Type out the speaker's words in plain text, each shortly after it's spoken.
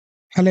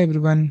Hello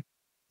everyone,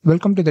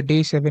 welcome to the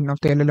day 7 of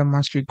the LLM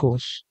Mastery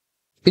course.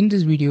 In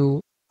this video,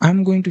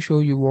 I'm going to show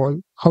you all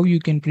how you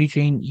can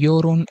pre-train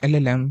your own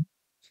LLM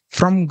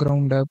from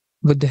ground up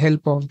with the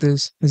help of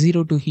this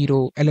Zero to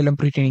Hero LLM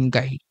pre-training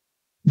guide.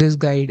 This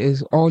guide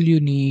is all you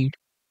need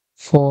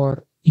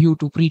for you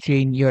to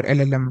pre-train your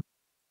LLM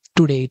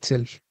today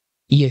itself.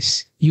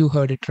 Yes, you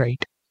heard it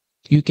right.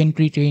 You can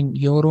pre-train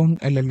your own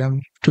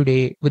LLM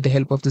today with the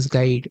help of this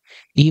guide.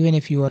 Even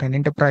if you are an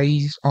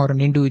enterprise or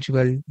an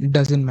individual,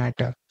 doesn't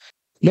matter.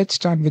 Let's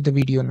start with the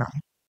video now.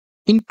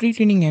 In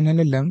pre-training an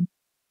LLM,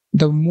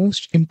 the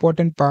most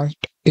important part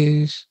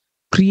is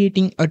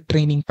creating a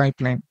training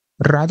pipeline.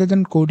 Rather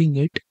than coding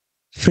it,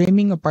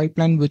 framing a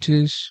pipeline which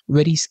is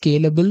very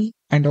scalable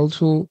and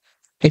also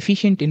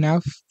efficient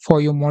enough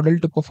for your model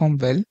to perform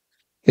well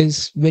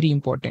is very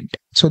important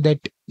so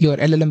that your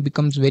LLM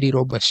becomes very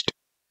robust.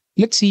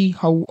 Let's see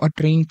how a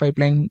training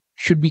pipeline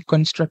should be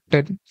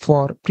constructed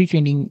for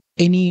pre-training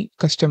any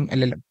custom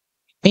LLM.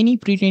 Any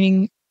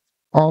pre-training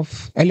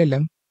of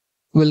LLM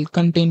will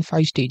contain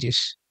 5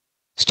 stages,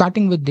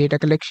 starting with data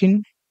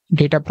collection,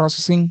 data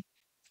processing,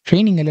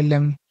 training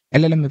LLM,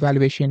 LLM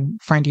evaluation,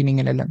 fine tuning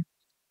LLM.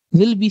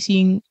 We'll be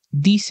seeing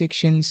these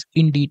sections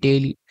in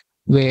detail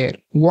where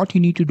what you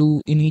need to do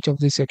in each of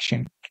this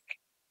section.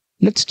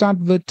 Let's start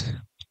with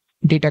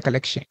data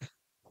collection.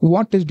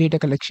 What is data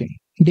collection?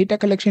 Data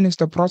collection is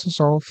the process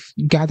of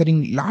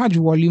gathering large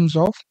volumes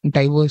of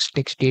diverse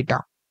text data.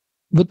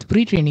 With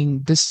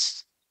pre-training,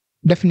 this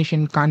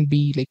definition can't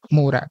be like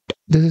more apt.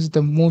 This is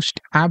the most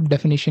apt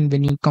definition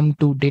when you come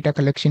to data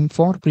collection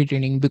for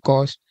pre-training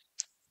because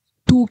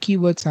two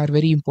keywords are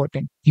very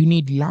important. You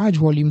need large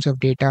volumes of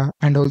data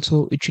and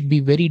also it should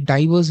be very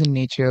diverse in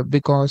nature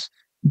because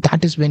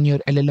that is when your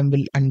LLM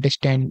will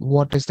understand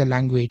what is the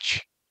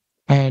language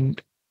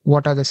and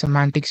what are the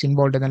semantics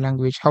involved in the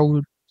language, how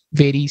it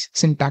varies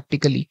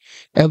syntactically.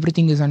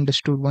 Everything is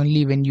understood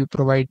only when you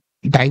provide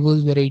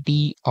diverse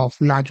variety of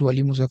large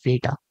volumes of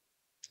data.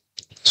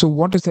 So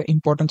what is the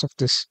importance of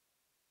this?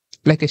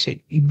 Like I said,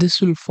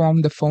 this will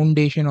form the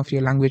foundation of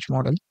your language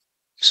model.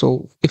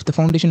 So if the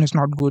foundation is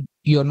not good,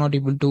 you're not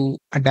able to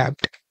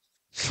adapt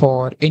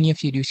for any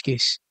of your use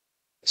case.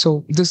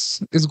 So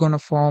this is going to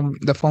form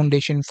the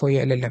foundation for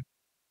your LLM.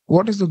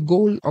 What is the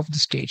goal of the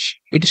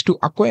stage? It is to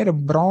acquire a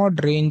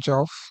broad range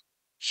of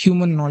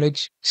human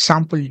knowledge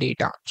sample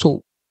data.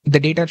 So the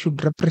data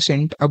should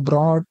represent a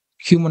broad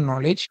human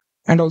knowledge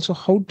and also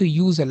how to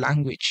use a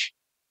language.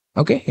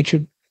 Okay, it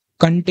should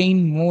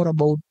contain more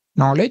about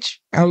knowledge.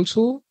 I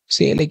also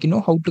say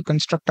how to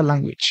construct a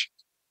language.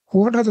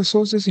 What are the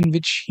sources in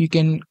which you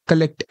can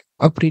collect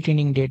a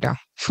pre-training data?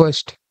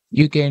 First,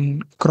 you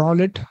can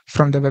crawl it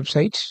from the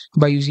websites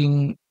by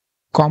using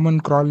common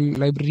crawl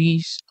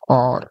libraries,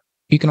 or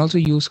you can also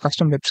use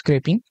custom web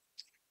scraping.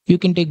 You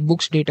can take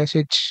books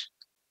datasets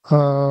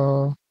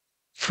uh,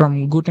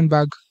 from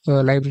Gutenberg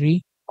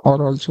library,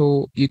 or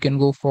also you can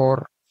go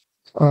for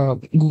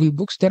Google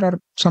Books. There are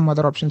some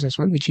other options as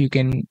well which you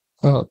can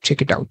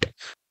check it out.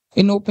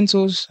 In open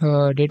source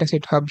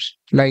dataset hubs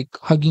like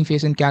Hugging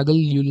Face and Kaggle,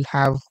 you'll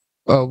have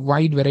a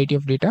wide variety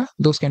of data.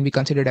 Those can be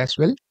considered as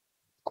well.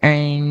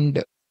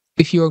 And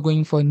if you are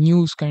going for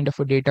news kind of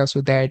a data so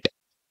that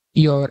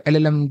your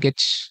LLM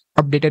gets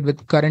updated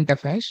with current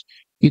affairs,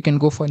 you can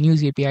go for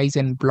news APIs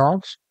and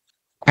blogs.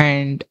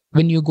 And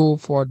when you go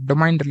for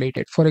domain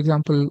related, for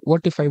example,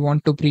 what if I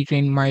want to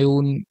pre-train my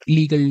own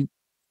legal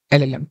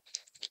LLM?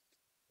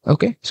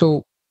 Okay,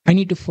 so I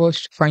need to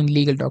first find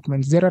legal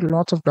documents. There are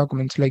lots of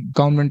documents like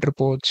government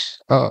reports,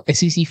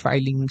 SEC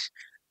filings.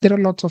 There are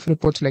lots of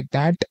reports like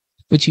that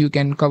which you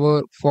can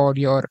cover for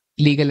your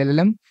legal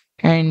LLM.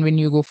 And when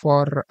you go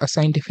for a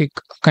scientific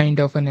kind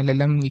of an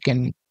LLM, you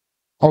can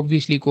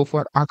obviously go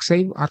for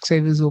Archive.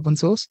 Archive is open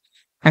source.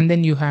 And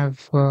then you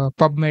have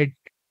PubMed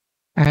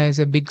as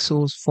a big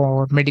source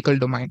for medical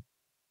domain.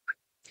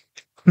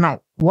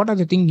 Now, what are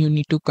the things you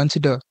need to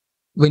consider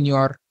when you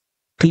are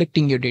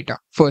collecting your data?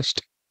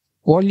 First,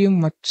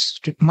 volume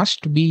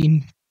must be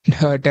in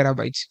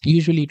terabytes.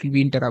 Usually it will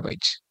be in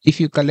terabytes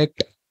if you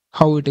collect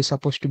how it is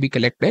supposed to be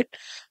collected.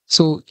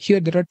 So here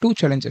there are two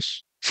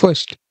challenges.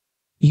 First,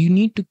 you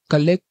need to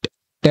collect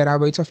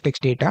terabytes of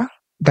text data.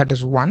 That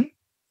is one.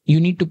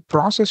 You need to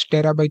process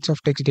terabytes of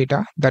text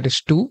data. That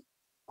is two.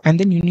 And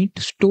then you need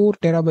to store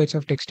terabytes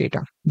of text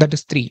data. That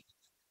is three.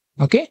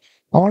 Okay.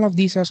 All of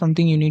these are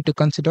something you need to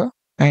consider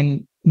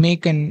and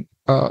make an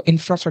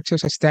infrastructure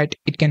such that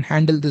it can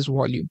handle this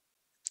volume.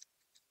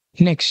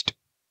 Next,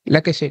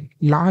 like I said,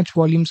 large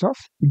volumes of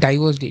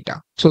diverse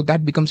data. So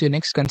that becomes your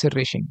next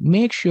consideration.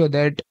 Make sure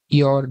that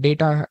your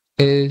data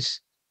is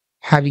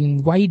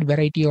having wide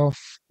variety of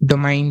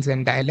domains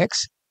and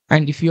dialects.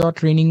 And if you are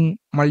training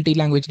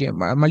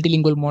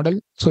multilingual model,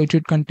 so it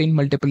should contain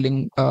multiple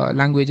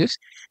languages.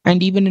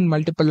 And even in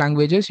multiple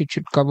languages, it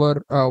should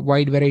cover a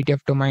wide variety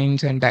of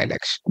domains and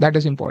dialects. That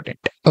is important.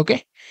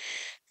 Okay.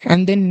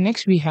 And then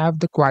next we have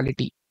the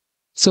quality.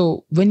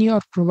 So when you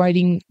are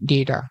providing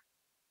data,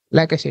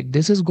 like I said,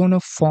 this is going to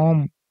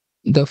form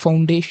the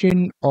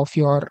foundation of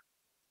your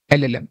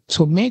LLM.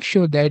 So make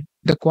sure that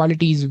the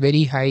quality is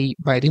very high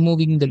by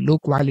removing the low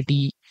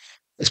quality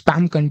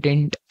spam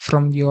content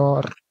from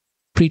your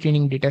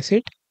pre-training data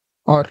set,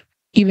 or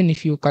even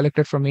if you collect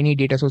it from any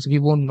data source, we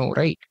won't know,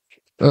 right?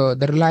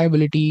 The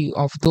reliability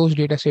of those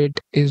data set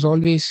is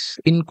always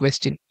in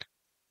question.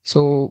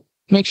 So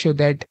make sure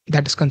that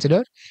that is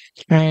considered.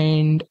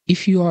 And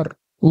if you are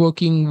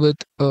working with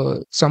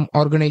some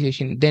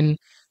organization, then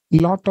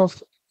lot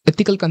of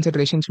ethical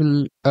considerations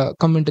will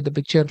come into the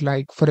picture.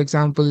 Like, for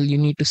example, you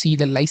need to see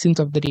the license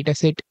of the data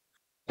set,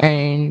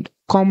 and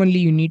commonly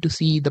you need to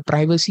see the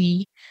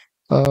privacy.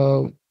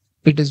 uh,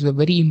 it is a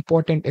very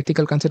important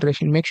ethical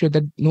consideration. Make sure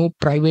that no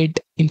private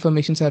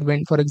informations are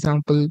went, for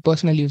example,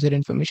 personal user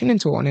information,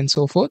 and so on and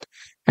so forth.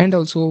 And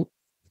also,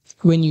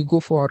 when you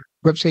go for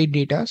website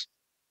data,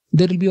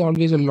 there will be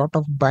always a lot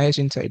of bias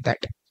inside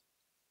that.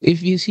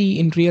 If you see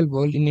in real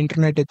world, in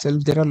internet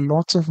itself, there are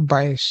lots of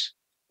bias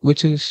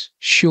which is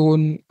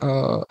shown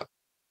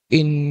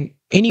in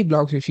any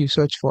blogs if you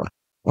search for.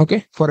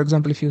 Okay, for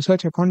example, if you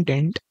search a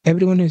content,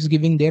 everyone is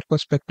giving their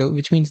perspective,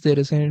 which means there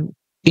is an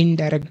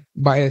indirect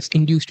bias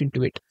induced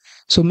into it.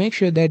 So make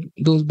sure that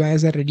those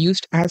bias are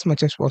reduced as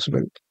much as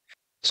possible.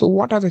 So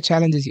what are the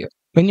challenges here?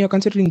 When you're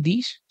considering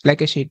these,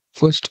 like I said,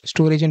 first,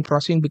 storage and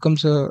processing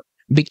becomes a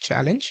big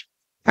challenge.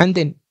 And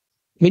then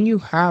when you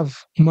have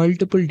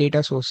multiple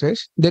data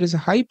sources, there is a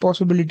high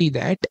possibility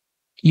that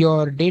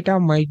your data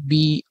might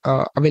be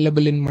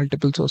available in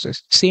multiple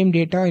sources, same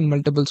data in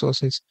multiple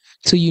sources.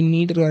 So you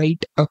need to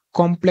write a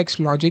complex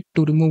logic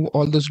to remove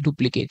all those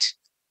duplicates.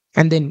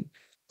 And then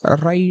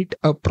write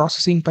a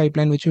processing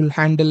pipeline which will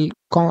handle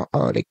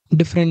like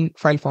different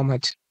file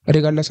formats,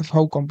 regardless of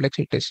how complex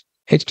it is.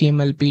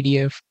 HTML,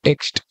 PDF,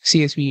 text,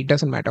 CSV,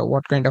 doesn't matter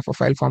what kind of a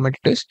file format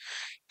it is.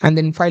 And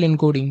then file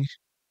encoding.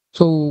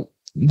 So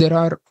there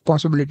are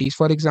possibilities.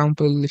 For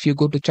example, if you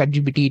go to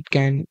ChatGPT, it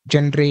can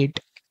generate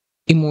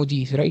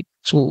emojis, right?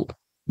 So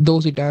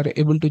those it are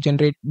able to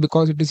generate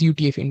because it is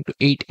UTF-8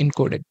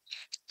 encoded.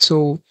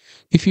 So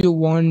if you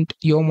want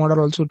your model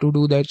also to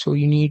do that, so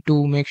you need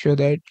to make sure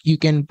that you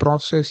can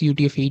process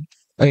UTF-8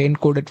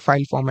 encoded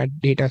file format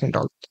data and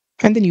all.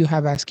 And then you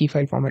have ASCII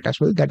file format as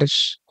well. That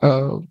is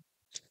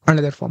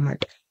another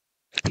format.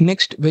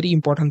 Next, very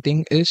important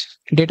thing is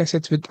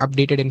datasets with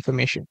updated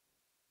information.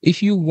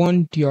 If you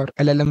want your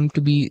LLM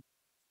to be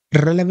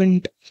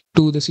relevant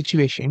to the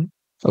situation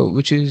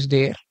which is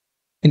there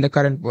in the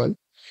current world,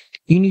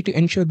 you need to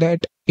ensure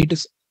that it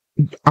is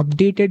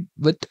updated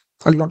with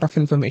a lot of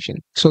information.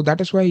 So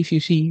that is why if you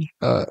see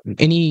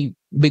any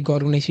big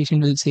organization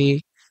will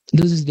say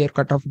this is their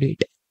cutoff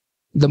date.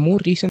 The more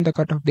recent the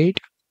cutoff date,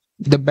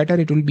 the better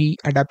it will be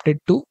adapted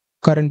to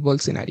current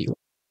world scenario.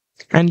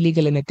 And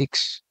legal and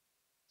ethics.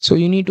 So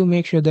you need to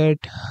make sure that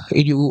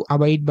you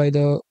abide by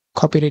the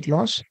copyright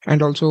laws,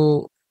 and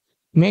also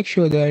make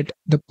sure that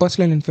the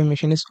personal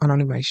information is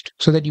anonymized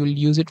so that you will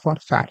use it for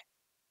fair.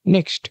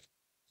 Next,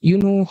 you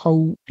know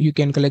how you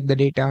can collect the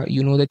data,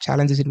 you know the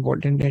challenges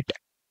involved in it.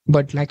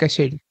 But like I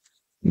said,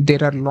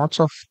 there are lots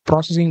of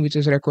processing which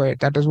is required.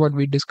 That is what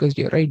we discussed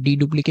here, right?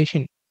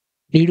 Deduplication.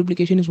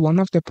 Deduplication is one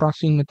of the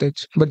processing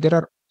methods, but there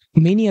are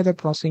many other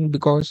processing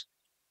because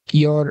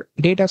your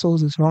data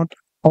source is not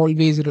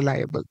always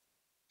reliable.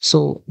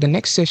 So the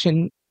next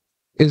session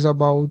is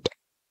about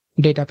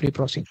data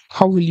pre-processing.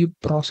 How will you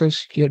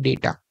process your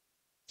data?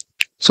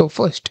 So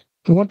first,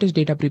 what is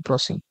data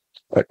pre-processing?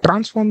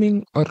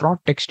 Transforming a raw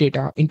text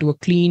data into a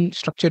clean,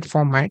 structured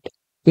format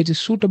which is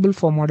suitable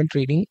for model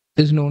training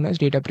is known as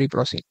data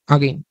pre-processing.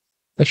 Again,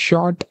 a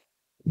short,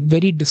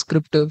 very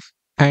descriptive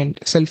and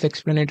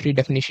self-explanatory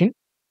definition,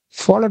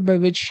 followed by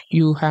which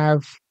you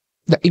have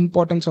the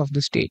importance of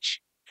the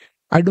stage.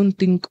 I don't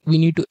think we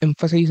need to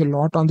emphasize a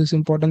lot on this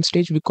important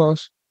stage,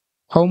 because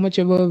how much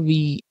ever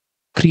we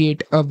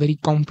create a very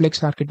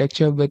complex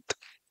architecture with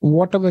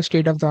whatever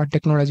state of the art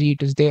technology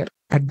it is there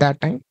at that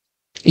time,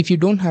 if you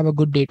don't have a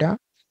good data,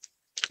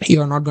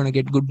 you are not going to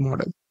get good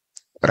model,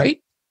 right?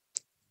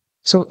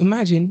 So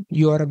imagine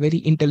you are a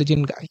very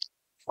intelligent guy,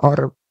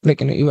 or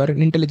like, you are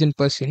an intelligent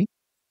person,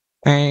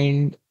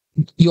 and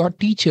your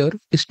teacher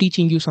is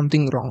teaching you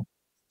something wrong.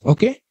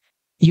 Okay,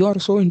 you are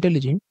so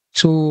intelligent,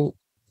 so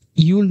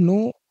you'll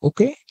know,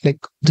 okay, like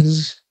this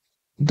is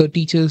the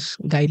teacher's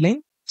guideline,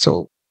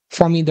 so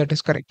for me that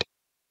is correct.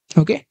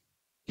 Okay,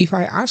 if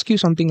I ask you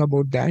something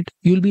about that,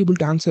 you'll be able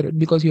to answer it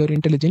because you're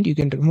intelligent, you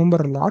can remember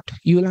a lot,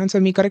 you will answer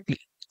me correctly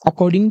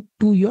according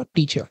to your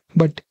teacher.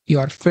 But you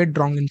are fed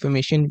wrong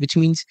information, which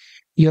means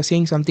you're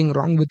saying something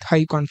wrong with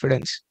high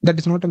confidence. That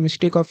is not a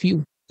mistake of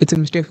you, it's a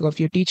mistake of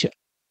your teacher,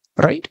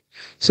 right?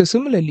 So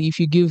similarly, if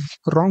you give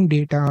wrong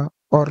data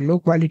or low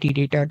quality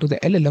data to the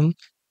LLM,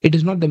 it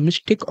is not the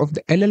mistake of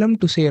the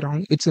LLM to say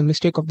wrong, it's a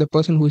mistake of the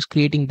person who is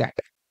creating that,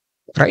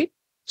 right?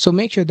 So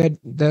make sure that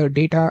the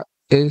data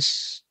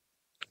is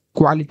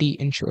quality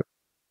ensured.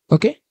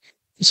 Okay,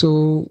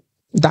 so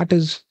that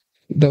is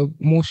the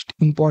most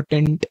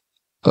important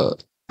uh,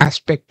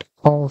 aspect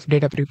of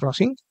data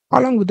pre-processing.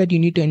 Along with that, you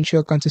need to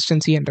ensure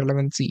consistency and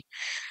relevancy.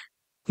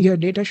 Your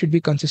data should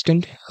be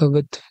consistent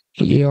with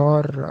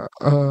your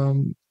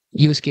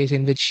use case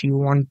in which you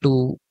want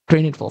to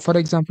train it for. For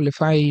example,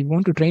 if I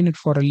want to train it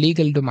for a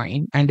legal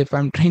domain and if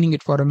I'm training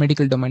it for a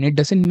medical domain, it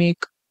doesn't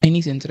make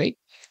any sense, right?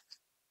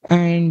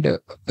 And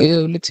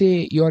let's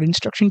say you're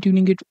instruction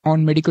tuning it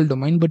on medical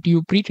domain, but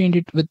you pre-trained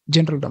it with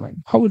general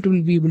domain. How it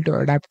will be able to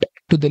adapt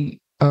to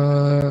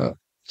the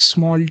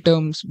small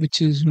terms,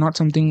 which is not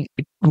something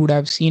it would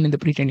have seen in the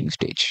pre-training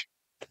stage,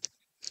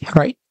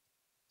 right?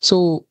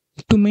 So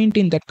to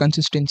maintain that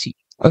consistency,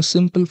 a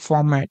simple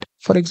format,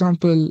 for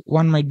example,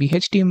 one might be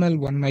HTML,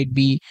 one might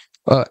be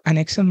an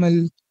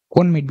XML,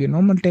 one might be a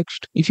normal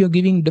text. If you're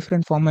giving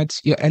different formats,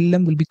 your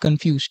LLM will be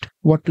confused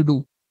what to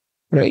do,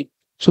 right?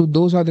 So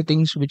those are the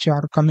things which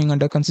are coming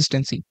under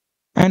consistency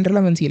and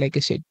relevancy. Like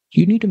I said,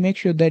 you need to make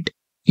sure that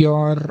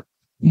your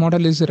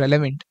model is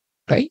relevant,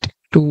 right,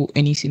 to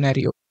any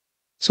scenario.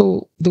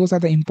 So those are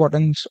the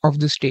importance of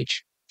this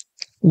stage.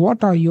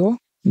 What are your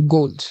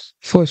goals?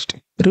 First,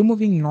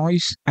 removing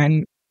noise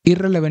and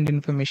irrelevant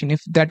information.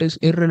 If that is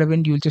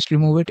irrelevant, you'll just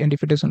remove it, and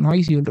if it is a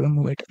noise, you'll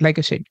remove it. Like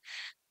I said,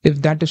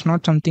 if that is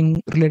not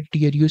something related to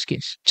your use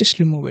case, just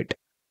remove it.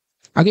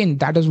 Again,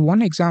 that is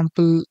one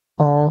example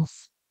of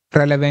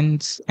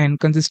relevance and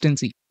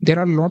consistency. There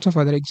are lots of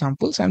other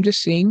examples. I'm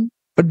just saying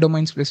a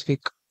domain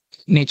specific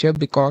nature,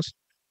 because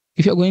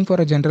if you're going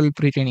for a general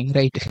pre-training,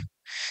 right?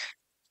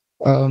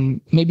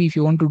 Maybe if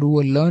you want to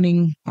do a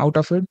learning out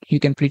of it, you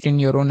can pre-train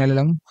your own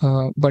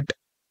LLM. But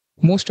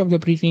most of the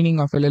pre-training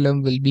of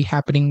LLM will be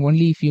happening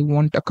only if you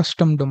want a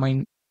custom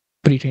domain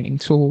pre-training.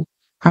 So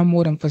I'm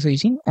more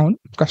emphasizing on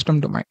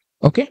custom domain.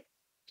 Okay.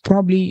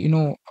 Probably,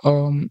 in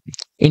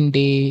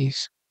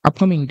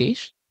upcoming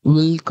days,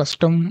 we'll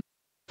custom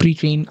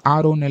pre-train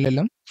our own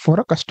LLM for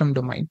a custom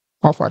domain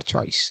of our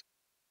choice,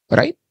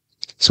 right?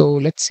 So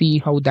let's see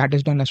how that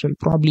is done as well.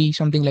 Probably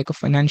something like a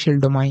financial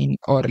domain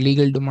or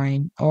legal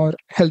domain or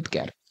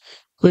healthcare.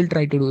 We'll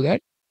try to do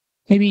that.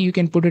 Maybe you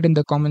can put it in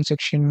the comment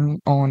section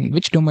on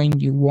which domain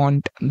you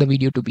want the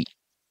video to be.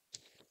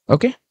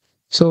 Okay.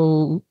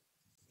 So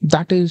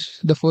that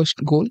is the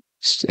first goal.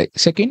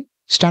 Second,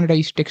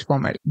 standardized text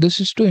format. This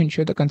is to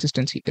ensure the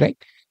consistency, right?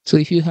 So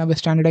if you have a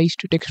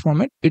standardized text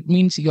format, it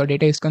means your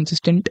data is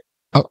consistent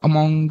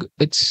among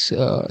its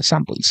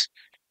samples.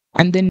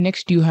 And then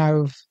next you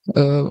have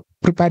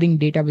preparing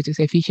data which is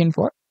efficient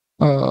for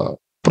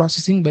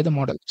processing by the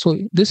model. So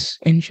this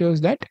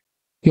ensures that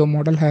your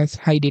model has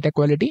high data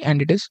quality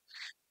and it is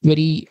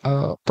very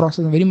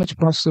very much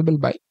processable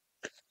by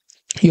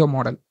your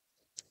model.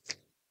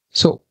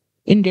 So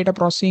in data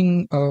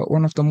processing,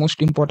 one of the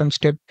most important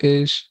step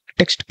is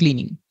text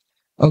cleaning.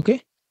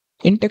 Okay.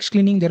 In text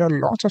cleaning, there are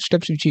lots of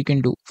steps which you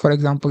can do. For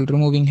example,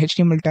 removing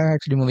HTML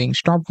tags, removing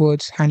stop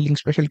words, handling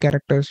special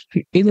characters,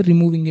 either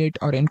removing it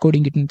or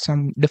encoding it in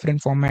some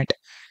different format.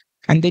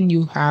 And then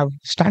you have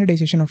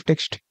standardization of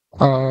text,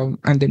 and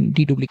then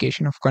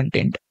deduplication of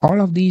content. All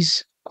of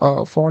these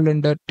fall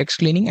under text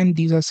cleaning, and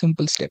these are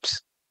simple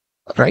steps,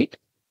 right?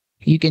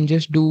 You can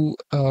just do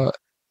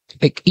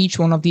like each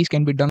one of these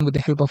can be done with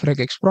the help of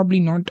regex. Probably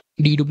not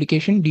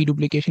deduplication.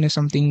 Deduplication is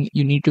something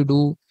you need to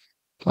do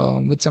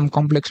with some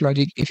complex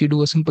logic. If you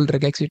do a simple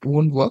regex, it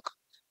won't work.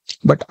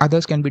 But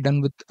others can be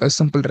done with a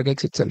simple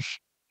regex itself.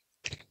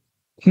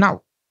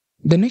 Now,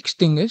 the next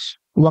thing is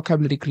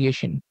vocabulary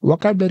creation.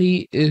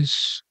 Vocabulary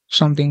is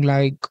something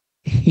like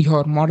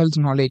your model's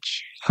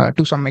knowledge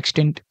to some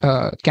extent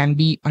can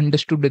be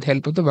understood with the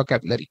help of the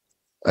vocabulary,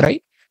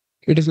 right?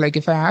 It is like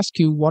if I ask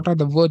you what are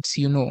the words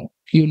you know,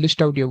 you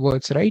list out your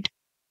words, right?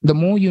 The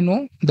more you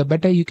know, the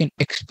better you can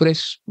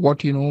express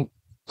what you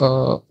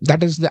know.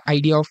 That is the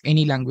idea of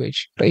any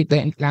language, right?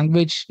 The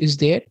language is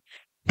there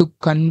to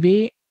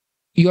convey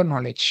your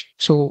knowledge.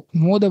 So,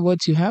 more the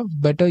words you have,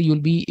 better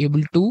you'll be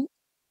able to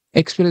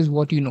express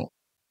what you know.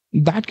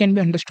 That can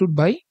be understood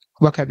by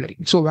vocabulary.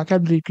 So,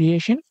 vocabulary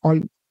creation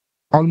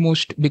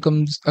almost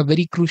becomes a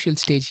very crucial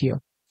stage here.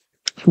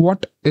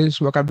 What is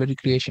vocabulary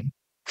creation?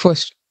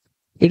 First,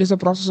 it is a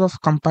process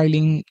of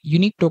compiling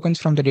unique tokens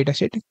from the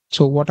dataset.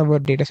 So whatever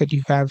dataset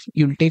you have,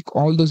 you'll take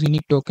all those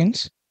unique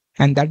tokens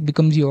and that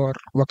becomes your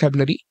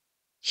vocabulary.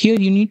 Here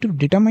you need to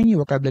determine your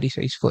vocabulary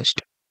size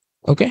first.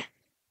 Okay.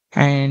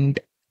 And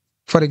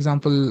for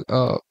example,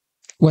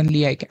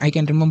 only I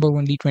can remember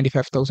only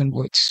 25,000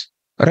 words,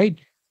 right?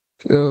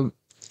 Uh,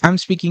 I'm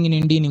speaking in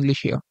Indian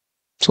English here.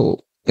 So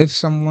if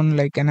someone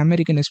like an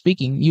American is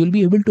speaking, you'll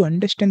be able to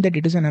understand that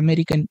it is an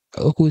American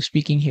who is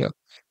speaking here.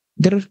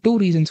 There are two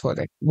reasons for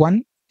that.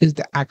 One is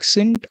the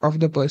accent of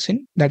the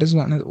person. That is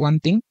one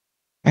thing.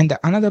 And the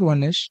another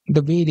one is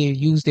the way they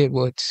use their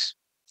words.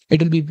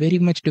 It will be very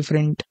much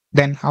different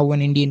than how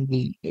an Indian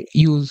will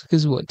use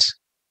his words,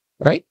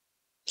 right?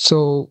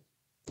 So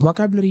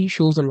vocabulary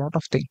shows a lot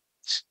of things.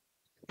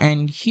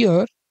 And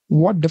here,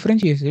 what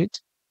differentiates it,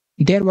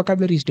 their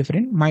vocabulary is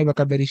different, my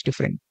vocabulary is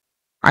different.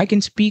 I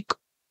can speak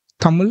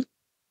Tamil,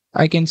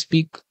 I can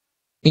speak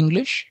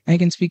English, I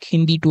can speak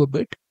Hindi to a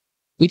bit,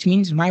 which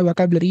means my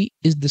vocabulary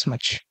is this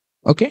much.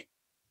 Okay.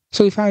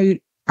 So if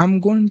I'm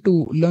going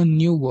to learn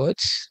new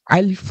words,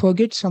 I'll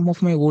forget some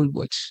of my old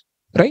words,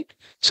 right?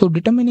 So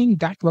determining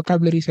that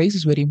vocabulary size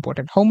is very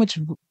important. How much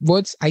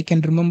words I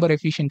can remember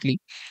efficiently.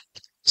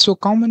 So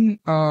common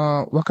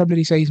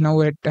vocabulary size now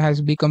it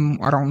has become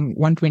around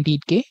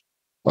 128K,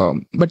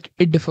 but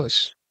it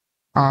differs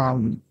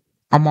um,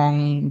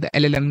 among the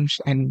LLMs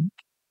and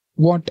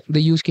what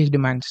the use case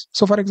demands.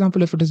 So, for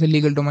example, if it is a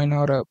legal domain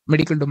or a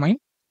medical domain,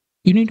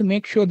 you need to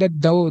make sure that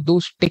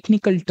those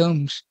technical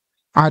terms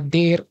are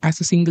there as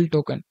a single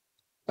token,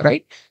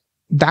 right?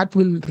 That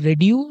will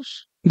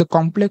reduce the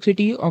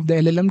complexity of the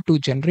LLM to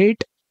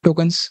generate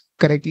tokens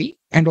correctly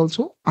and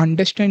also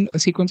understand a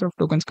sequence of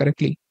tokens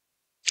correctly.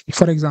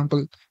 For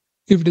example,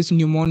 if it is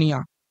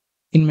pneumonia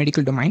in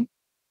medical domain,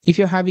 if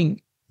you're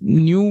having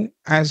new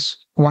as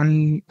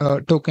one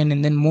token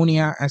and then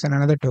monia as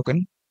another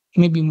token,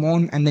 maybe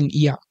mon and then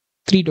ia,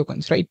 three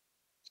tokens, right?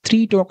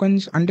 Three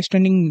tokens,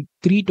 understanding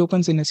three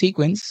tokens in a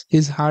sequence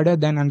is harder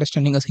than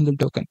understanding a single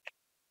token.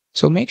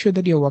 So make sure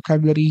that your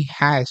vocabulary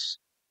has,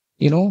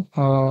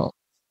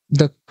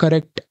 the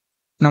correct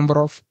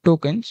number of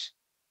tokens,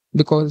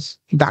 because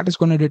that is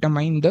going to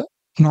determine the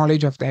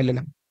knowledge of the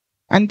LLM.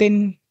 And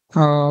then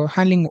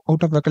handling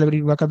out of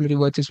vocabulary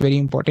words is very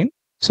important.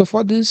 So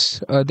for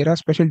this, there are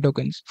special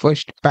tokens.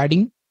 First,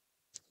 padding.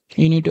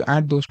 You need to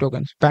add those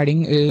tokens.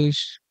 Padding is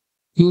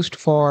used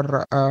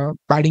for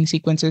padding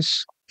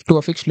sequences to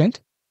a fixed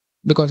length,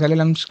 because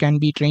LLMs can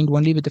be trained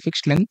only with a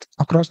fixed length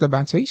across the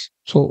batch size.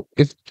 So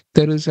if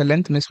there is a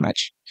length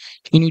mismatch,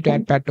 you need to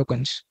add pad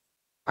tokens.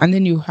 And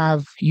then you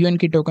have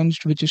UNK tokens,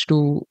 which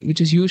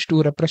is used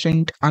to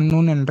represent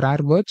unknown and rare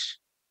words.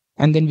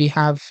 And then we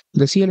have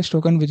the CLS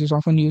token, which is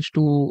often used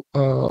to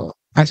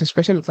as a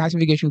special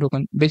classification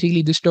token.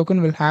 Basically, this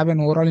token will have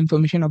an overall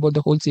information about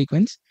the whole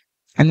sequence.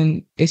 And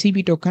then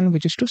SEP token,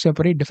 which is to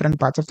separate different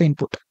parts of the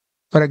input.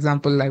 For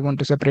example, I want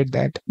to separate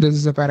that. This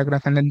is a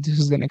paragraph, and then this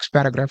is the next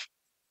paragraph,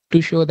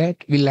 to show that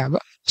we'll have a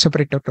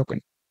separator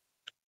token.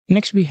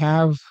 Next, we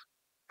have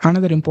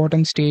another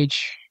important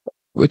stage,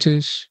 which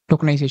is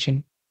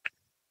tokenization.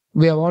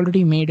 We have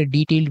already made a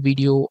detailed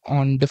video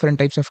on different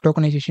types of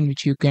tokenization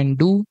which you can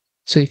do.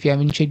 So if you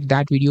haven't checked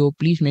that video,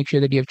 please make sure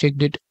that you have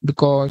checked it,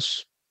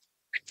 because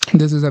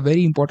this is a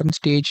very important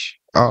stage,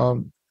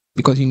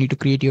 because you need to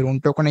create your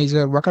own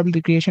tokenizer.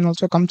 Vocabulary creation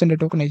also comes under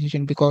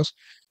tokenization, because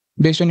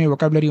based on your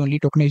vocabulary only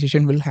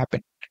tokenization will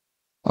happen.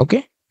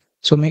 Okay,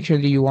 so make sure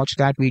that you watch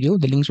that video.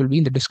 The links will be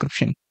in the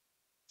description.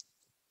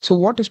 So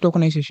what is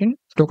tokenization?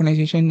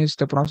 Tokenization is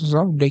the process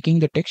of breaking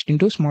the text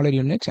into smaller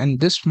units, and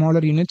this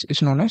smaller units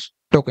is known as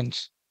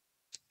tokens.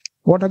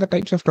 What are the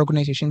types of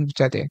tokenization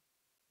which are there?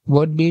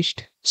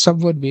 Word-based,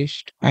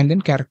 sub-word-based, and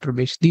then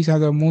character-based. These are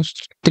the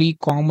most three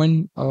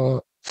common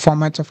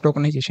formats of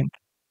tokenization.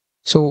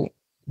 So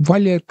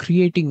while you're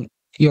creating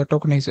your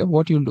tokenizer,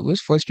 what you'll do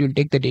is first you'll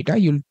take the data,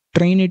 you'll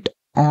train it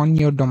on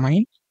your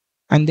domain,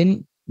 and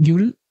then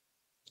you'll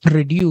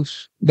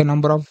reduce the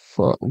number of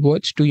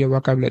words to your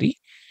vocabulary.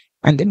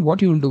 And then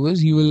what you will do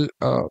is you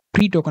will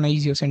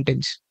pre-tokenize your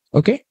sentence.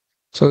 Okay,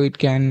 so it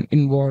can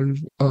involve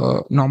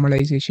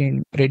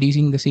normalization,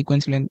 reducing the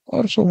sequence length,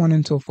 or so on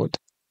and so forth.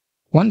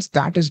 Once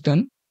that is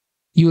done,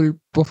 you will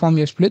perform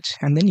your splits,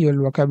 and then your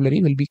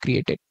vocabulary will be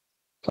created.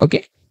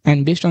 Okay,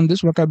 and based on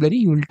this vocabulary,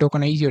 you will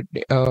tokenize your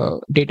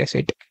data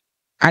set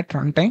at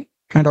runtime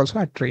and also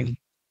at training.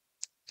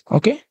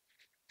 Okay,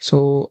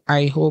 so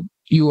I hope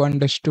you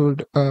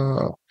understood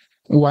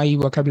why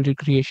vocabulary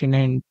creation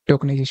and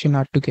tokenization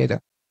are together.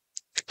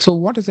 So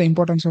what is the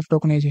importance of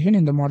tokenization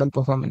in the model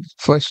performance?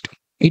 First,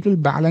 it will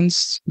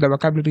balance the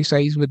vocabulary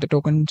size with the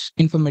token's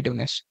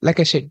informativeness. Like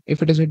I said,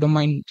 if it is a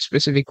domain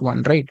specific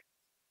one, right?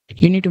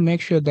 You need to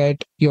make sure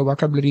that your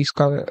vocabulary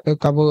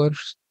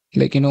covers,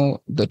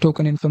 the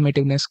token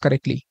informativeness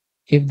correctly.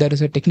 If there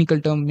is a technical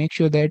term, make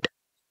sure that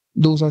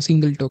those are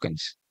single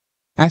tokens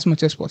as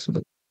much as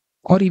possible,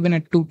 or even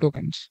at two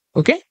tokens.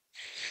 Okay.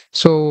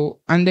 So,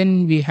 and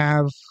then we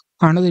have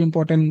another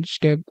important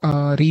step,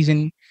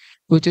 reason,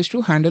 which is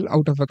to handle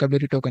out of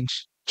vocabulary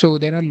tokens. So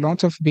there are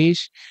lots of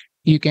ways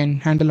you can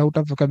handle out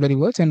of vocabulary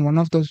words, and one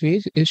of those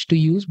ways is to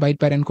use byte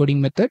pair encoding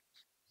method.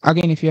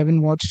 Again, if you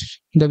haven't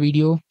watched the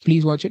video,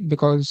 please watch it,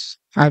 because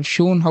I've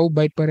shown how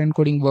byte pair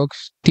encoding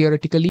works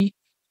theoretically,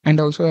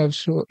 and also I've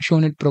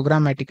shown it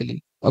programmatically.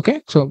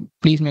 Okay, so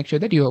please make sure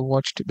that you have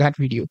watched that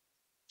video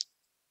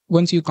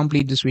once you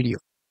complete this video.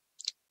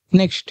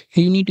 Next,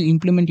 you need to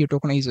implement your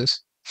tokenizers.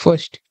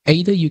 First,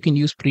 either you can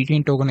use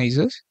pre-trained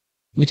tokenizers,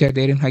 which are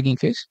there in Hugging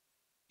Face,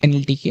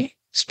 NLTK,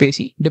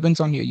 Spacey, depends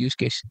on your use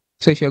case.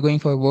 So if you're going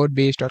for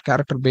word-based or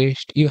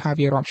character-based, you have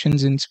your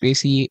options in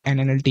Spacey and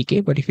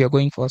NLTK. But if you're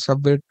going for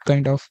subword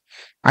kind of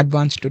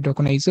advanced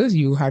tokenizers,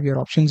 you have your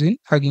options in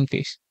Hugging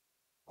Face.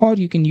 Or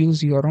you can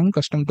use your own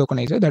custom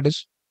tokenizer. That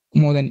is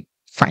more than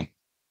fine.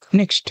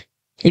 Next,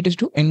 it is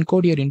to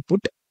encode your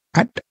input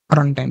at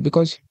runtime,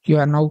 because you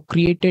are now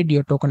created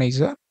your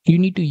tokenizer. You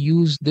need to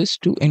use this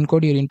to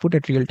encode your input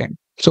at real time.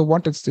 So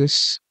what is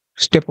this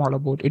step all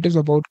about? It is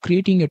about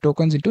creating your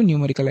tokens into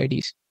numerical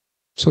IDs.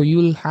 So you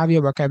will have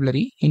your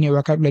vocabulary. In your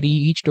vocabulary,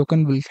 each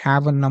token will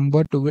have a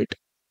number to it,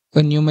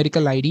 a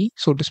numerical ID,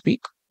 so to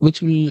speak,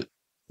 which will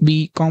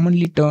be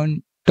commonly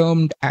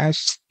termed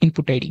as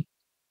input ID.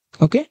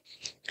 Okay.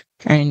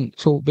 And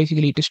so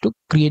basically it is to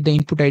create the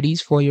input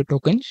IDs for your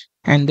tokens.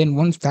 And then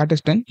once that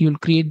is done, you'll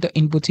create the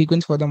input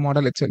sequence for the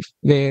model itself,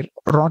 where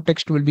raw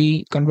text will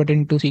be converted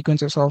into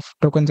sequences of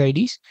tokens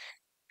IDs.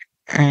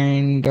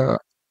 And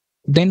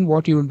then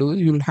what you will do is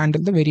you will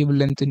handle the variable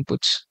length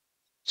inputs.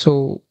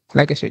 So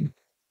like I said,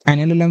 an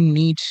LLM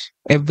needs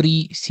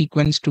every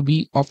sequence to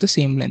be of the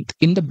same length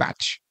in the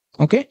batch.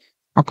 Okay.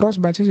 Across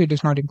batches, it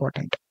is not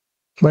important.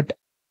 But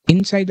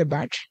inside the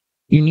batch,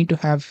 you need to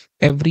have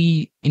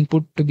every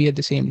input to be at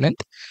the same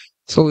length.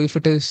 So if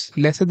it is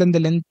lesser than the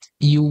length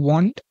you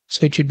want,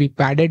 so it should be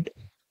padded.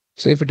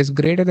 So if it is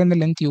greater than the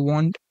length you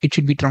want, it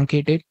should be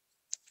truncated.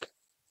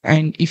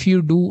 And if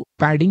you do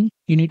padding,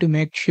 you need to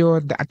make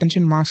sure the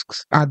attention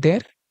masks are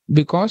there,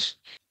 because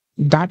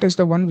that is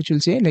the one which will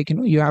say, like,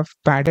 you have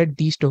padded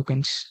these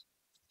tokens.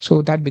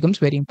 So that becomes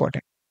very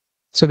important.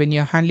 So when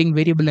you're handling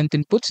variable length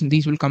inputs,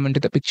 these will come into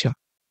the picture.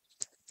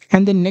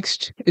 And then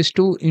next is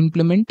to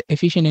implement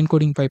efficient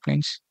encoding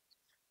pipelines.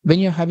 When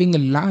you're having a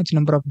large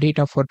number of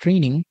data for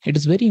training, it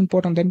is very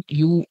important that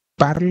you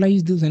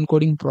parallelize this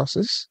encoding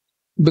process,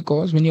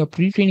 because when you're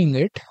pre-training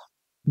it,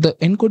 the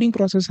encoding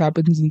process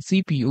happens in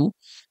CPU.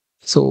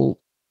 So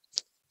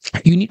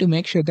you need to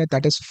make sure that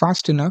that is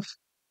fast enough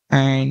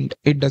and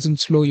it doesn't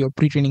slow your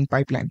pre-training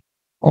pipeline.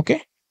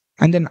 Okay.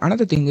 And then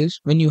another thing is,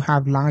 when you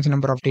have large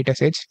number of data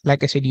sets,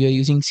 like I said, you're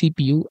using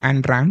CPU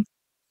and RAM,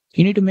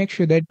 you need to make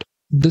sure that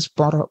this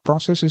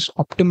process is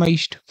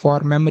optimized for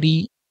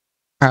memory,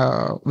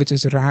 which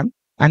is RAM,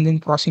 and then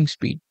processing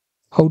speed,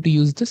 how to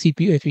use the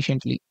CPU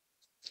efficiently.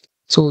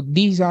 So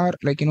these are,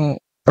 like,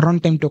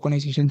 runtime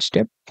tokenization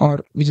step,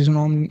 or which is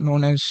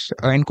known as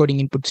encoding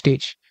input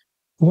stage.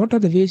 What are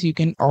the ways you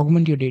can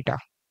augment your data?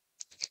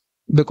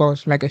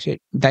 Because like I said,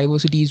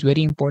 diversity is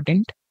very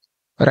important,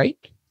 right?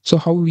 So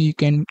how we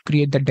can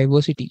create that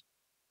diversity?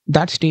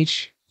 That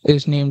stage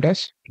is named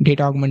as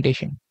data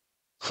augmentation.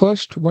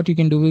 First, what you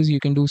can do is you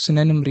can do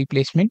synonym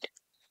replacement.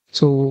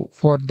 So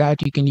for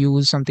that, you can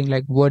use something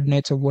like word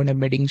nets or word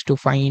embeddings to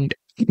find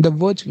the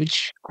words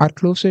which are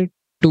closer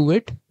to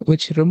it,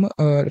 which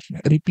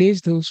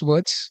replace those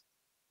words,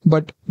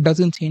 but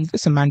doesn't change the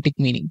semantic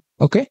meaning.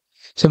 Okay,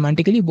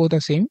 semantically both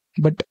are same,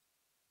 but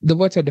the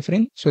words are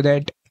different, so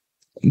that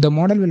the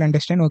model will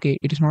understand, okay,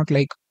 it is not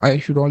like I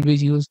should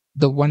always use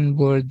the one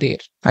word there.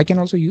 I can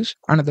also use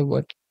another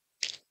word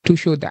to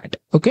show that.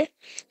 Okay.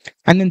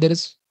 And then there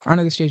is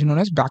another stage known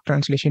as back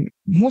translation.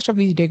 Most of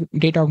these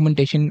data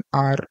augmentation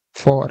are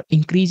for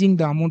increasing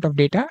the amount of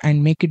data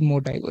and make it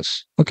more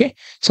diverse. Okay.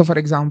 So for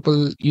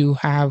example, you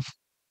have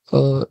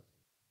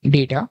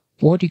data.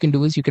 What you can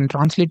do is you can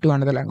translate to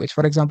another language.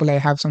 For example, I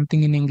have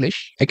something in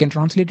English. I can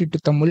translate it to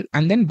Tamil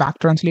and then back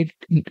translate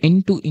it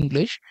into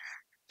English.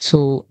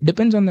 So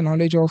depends on the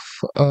knowledge of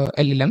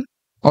LLM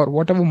or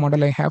whatever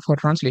model I have for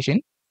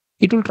translation,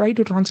 it will try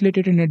to translate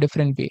it in a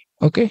different way.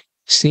 Okay,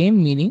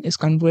 same meaning is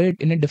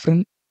converted in a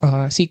different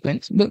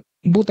sequence, but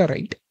both are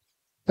right,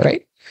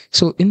 right?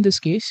 So in this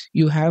case,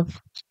 you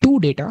have two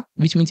data,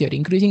 which means you're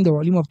increasing the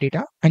volume of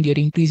data and you're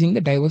increasing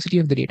the diversity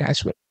of the data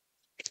as well.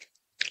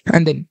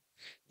 And then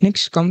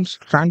next comes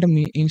random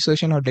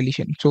insertion or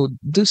deletion. So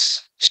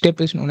this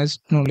step is known as,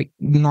 like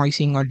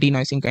noising or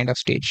denoising kind of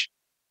stage,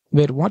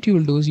 where what you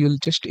will do is you'll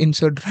just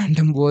insert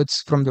random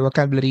words from the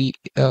vocabulary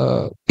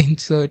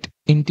insert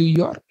into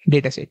your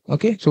dataset.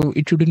 Okay, so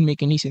it shouldn't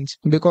make any sense,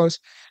 because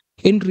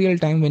in real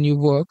time when you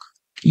work,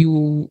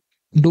 you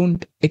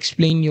don't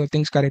explain your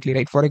things correctly,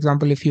 right? For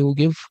example, if you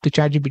give to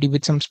ChatGPT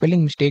with some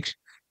spelling mistakes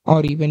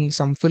or even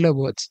some filler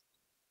words,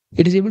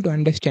 it is able to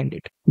understand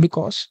it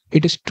because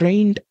it is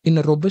trained in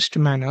a robust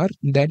manner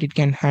that it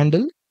can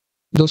handle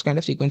those kind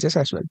of sequences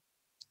as well.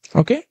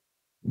 Okay,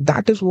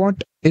 that is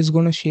what is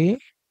going to shape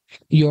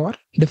your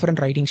different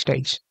writing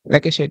styles.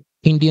 Like I said,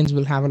 Indians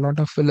will have a lot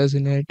of fillers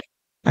in it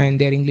and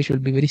their English will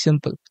be very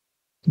simple.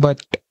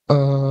 But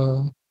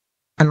an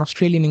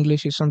Australian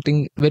English is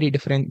something very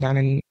different than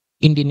an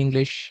Indian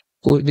English,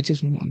 which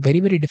is very,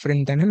 very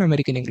different than an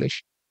American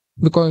English,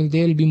 because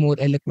they'll be more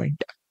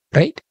eloquent,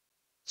 right?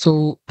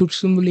 So to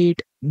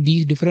simulate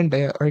these different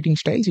writing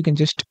styles, you can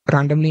just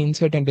randomly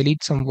insert and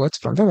delete some words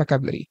from the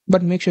vocabulary.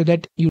 But make sure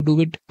that you do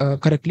it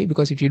correctly,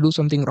 because if you do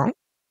something wrong,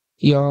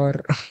 your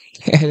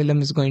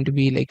LLM is going to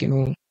be like,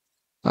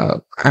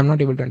 I'm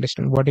not able to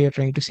understand what you're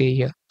trying to say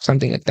here,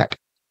 something like that.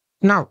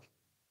 Now,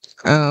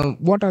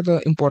 what are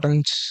the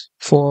importance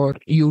for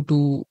you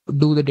to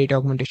do the data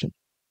augmentation?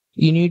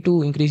 You need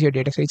to increase your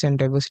data size and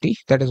diversity.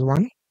 That is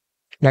one,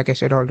 like I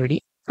said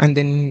already. And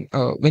then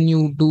when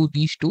you do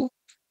these two,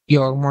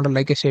 your model,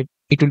 like I said,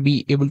 it will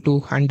be able to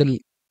handle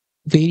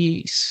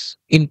various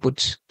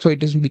inputs. So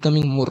it is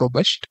becoming more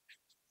robust.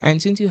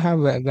 And since you have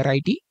a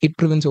variety, it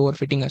prevents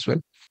overfitting as well.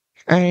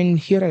 And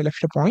here I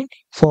left a point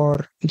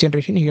for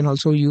generation. You can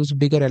also use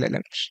bigger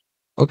LLMs.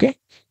 Okay.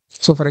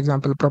 So for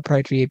example,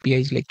 proprietary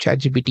APIs like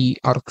ChatGPT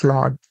or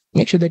Claude,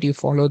 make sure that you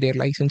follow their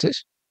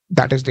licenses.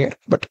 That is there,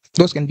 but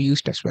those can be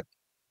used as well.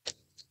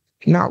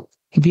 Now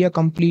we are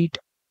completed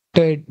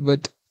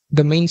with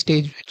the main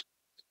stage,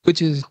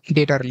 which is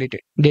data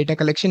related. Data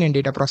collection and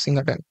data processing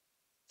are done.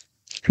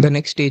 The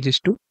next stage is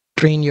to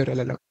train your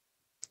LLM.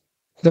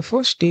 The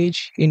first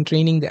stage in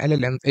training the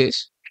LLM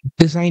is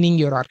designing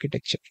your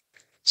architecture.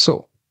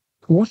 So,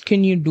 what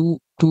can you do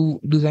to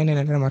design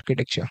an LLM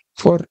architecture?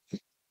 For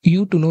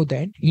you to know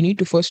that, you need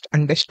to first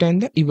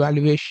understand the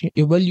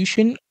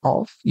evolution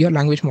of your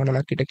language model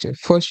architecture.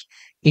 First,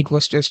 it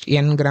was just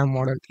n gram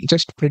model,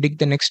 just predict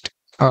the next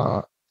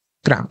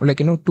gram, like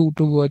two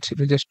words. It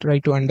will just try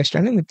to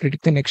understand and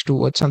predict the next two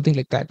words, something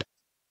like that.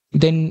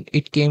 Then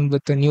it came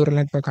with the neural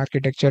network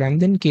architecture,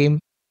 and then came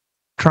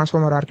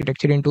transformer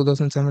architecture in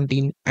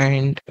 2017.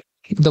 And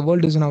the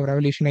world is now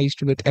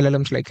revolutionized with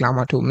LLMs like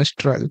Llama 2,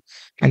 Mistral,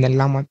 and then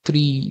Llama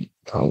 3.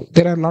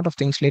 There are a lot of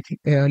things lately.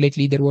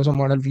 Lately, there was a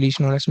model released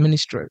known as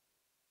Ministral,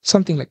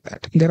 something like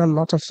that. There are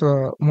lots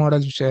of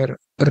models which are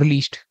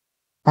released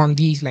on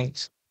these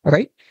lines,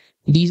 right?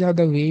 These are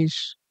the ways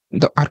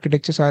the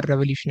architectures are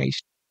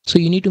revolutionized. So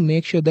you need to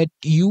make sure that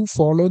you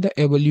follow the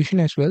evolution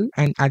as well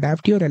and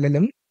adapt your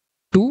LLM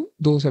to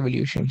those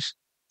evolutions.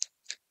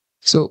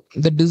 So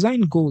the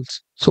design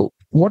goals. So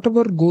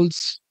whatever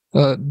goals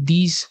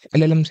these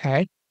LLMs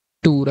had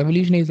to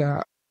revolutionize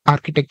the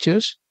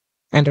architectures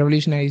and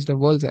revolutionize the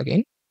worlds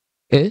again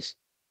is,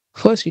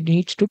 first it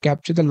needs to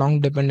capture the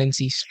long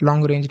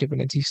range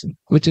dependencies,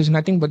 which is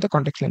nothing but the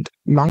context length.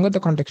 Longer the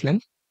context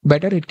length,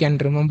 better it can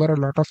remember a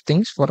lot of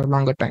things for a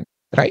longer time,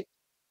 right?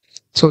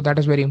 So that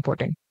is very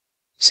important.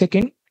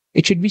 Second,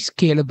 it should be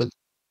scalable.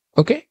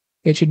 Okay,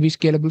 it should be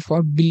scalable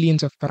for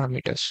billions of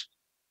parameters.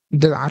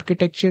 The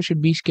architecture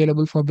should be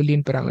scalable for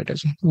billion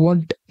parameters.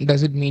 What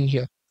does it mean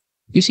here?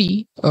 You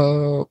see,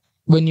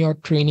 when you're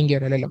training your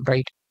LLM,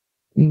 right,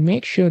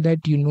 make sure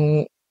that you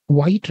know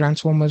why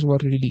transformers were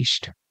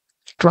released.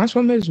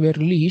 Transformers were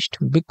released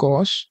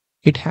because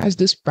it has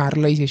this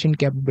parallelization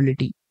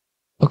capability.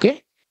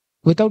 Okay,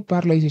 without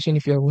parallelization,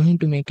 if you're going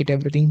to make it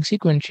everything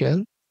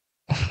sequential,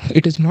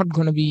 it is not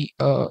going to be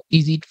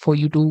easy for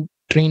you to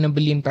train a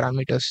billion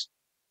parameters.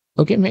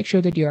 Okay, make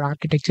sure that your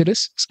architecture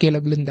is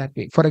scalable in that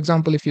way. For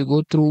example, if you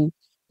go through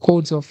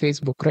codes of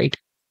Facebook, right,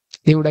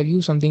 they would have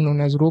used something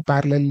known as row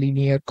parallel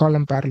linear,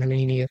 column parallel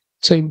linear.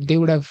 So they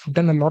would have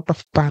done a lot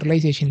of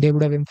parallelization. They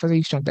would have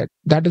emphasized on that.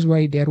 That is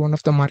why they are one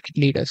of the market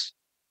leaders,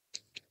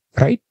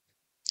 right?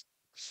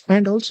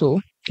 And also,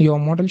 your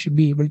model should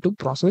be able to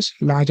process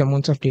large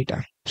amounts of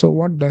data. So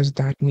what does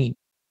that mean?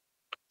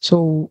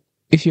 So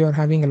if you are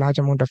having a large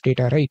amount of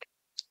data, right,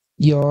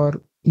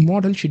 your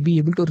model should be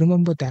able to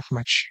remember that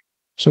much.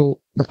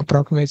 So the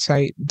approximate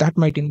size that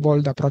might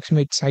involve the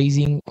approximate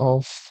sizing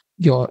of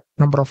your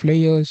number of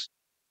layers,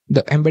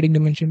 the embedding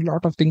dimension. A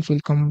lot of things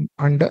will come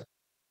under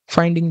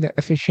finding the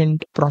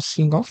efficient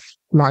processing of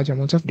large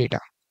amounts of data.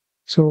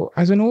 So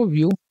as an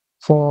overview,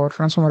 for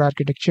transformer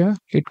architecture,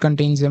 it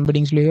contains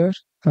embeddings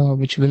layers,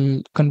 which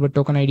will convert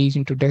token IDs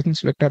into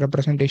dense vector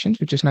representations,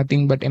 which is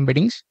nothing but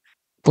embeddings.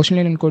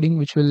 Positional encoding,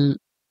 which will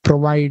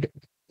provide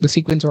the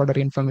sequence order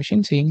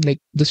information saying like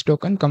this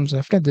token comes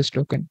after this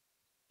token.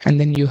 And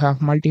then you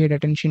have multi-head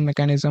attention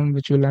mechanism,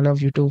 which will allow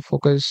you to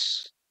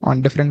focus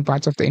on different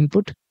parts of the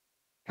input.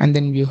 And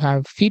then you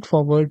have feed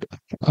forward,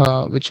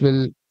 which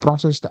will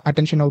process the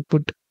attention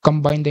output,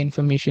 combine the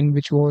information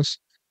which was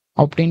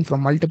obtained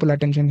from multiple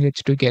attention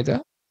heads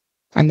together.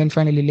 And then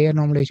finally, layer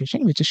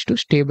normalization, which is to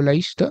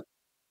stabilize the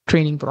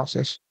training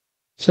process.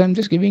 So I'm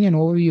just giving an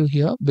overview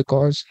here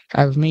because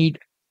I've made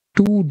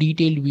two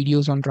detailed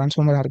videos on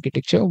transformer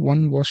architecture.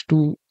 One was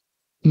to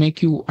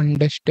make you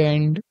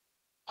understand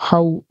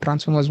how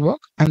transformers work,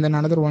 and then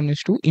another one is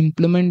to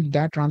implement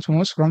that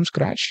transformers from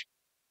scratch,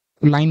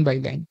 line by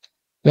line,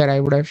 where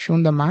I would have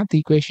shown the math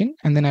equation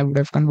and then I would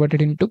have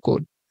converted into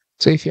code.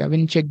 So if you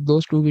haven't checked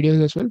those two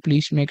videos as well,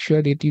 please make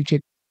sure that you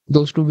check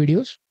those two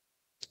videos.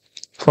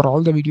 For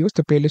all the videos,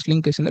 the playlist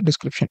link is in the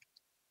description.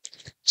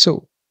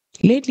 So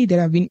lately there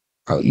have been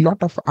a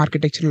lot of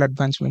architectural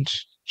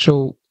advancements.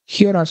 So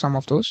here are some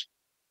of those.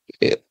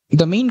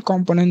 The main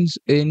components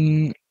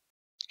in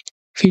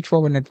feed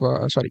forward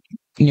network,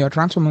 in your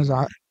transformers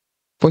are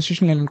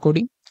positional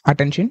encoding,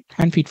 attention,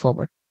 and feed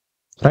forward,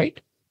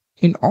 right?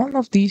 In all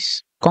of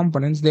these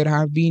components, there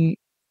have been,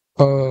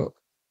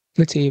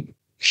 let's say,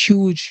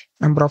 huge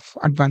number of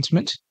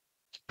advancements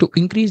to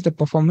increase the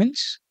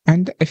performance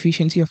and the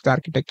efficiency of the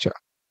architecture.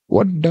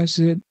 What does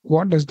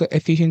the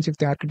efficiency of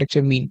the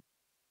architecture mean?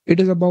 It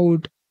is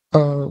about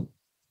uh,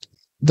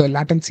 the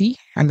latency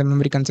and the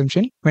memory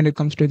consumption when it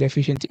comes to the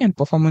efficiency, and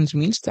performance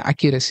means the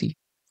accuracy.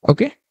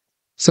 Okay,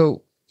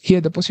 so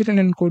here the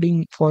positional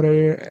encoding, for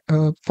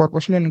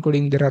positional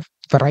encoding there are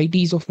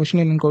varieties of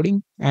positional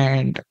encoding,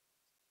 and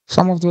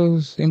some of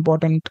those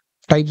important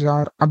types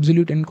are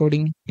absolute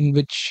encoding, in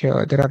which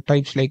there are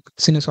types like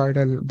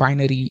sinusoidal,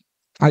 binary,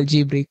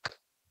 algebraic,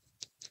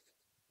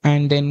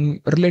 and then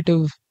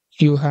relative.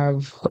 You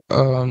have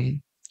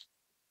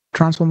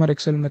transformer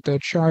Excel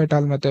method, Shaw et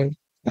al. Method,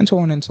 and so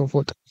on and so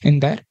forth in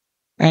there.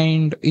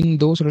 And in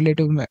those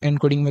relative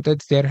encoding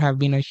methods, there have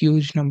been a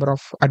huge number of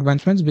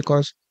advancements,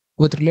 because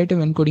with relative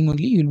encoding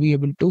only, you'll be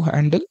able to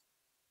handle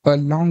a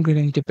long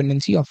range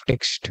dependency of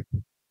text.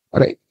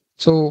 Right.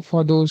 So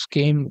for those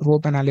came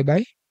rope and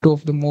alibi, two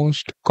of the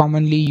most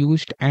commonly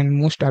used and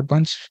most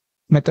advanced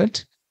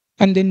methods.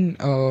 And then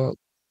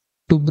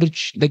to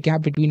bridge the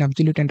gap between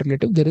absolute and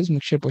relative, there is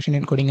mixture portion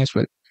encoding as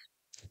well.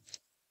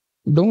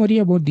 Don't worry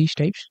about these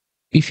types.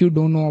 If you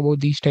don't know about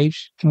these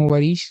types, no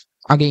worries.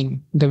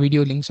 Again, the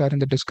video links are in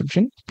the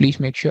description. Please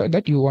make sure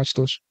that you watch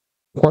those.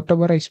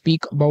 Whatever I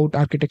speak about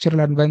architectural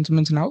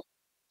advancements now,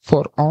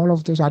 for all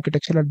of those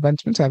architectural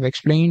advancements, I've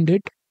explained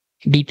it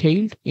in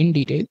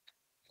detail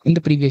in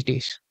the previous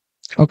days.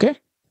 Okay?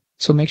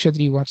 So make sure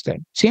that you watch that.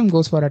 Same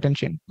goes for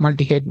attention.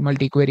 Multi-head,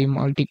 multi-query,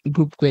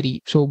 multi-group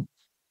query. So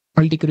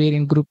multi-query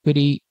and group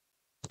query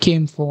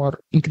came for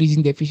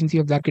increasing the efficiency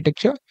of the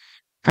architecture,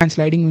 and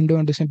sliding window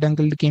and descent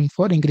angle came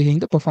for increasing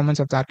the performance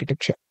of the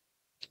architecture.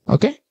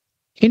 Okay?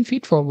 In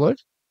feed forward,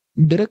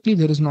 directly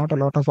there is not a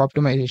lot of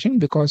optimization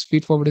because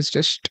feed forward is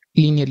just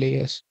linear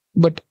layers.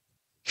 But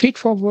feed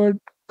forward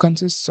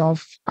consists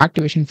of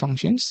activation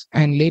functions,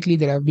 and lately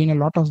there have been a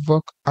lot of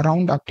work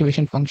around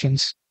activation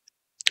functions.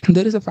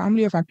 There is a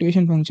family of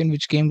activation function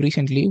which came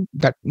recently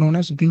that known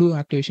as glue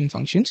activation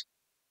functions.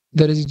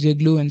 There is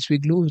jglue and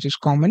swiglue, which is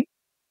common,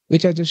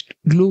 which are just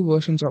glue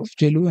versions of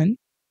jglue and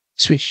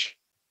swish.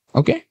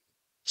 Okay,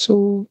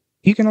 so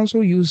you can also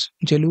use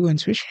jglue and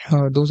swish.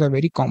 Those are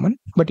very common,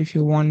 but if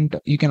you want,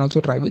 you can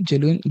also try with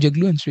jglue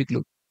and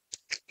swiglue.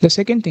 The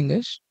second thing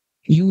is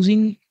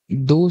using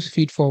those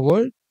feed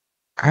forward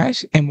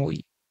as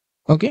MOE.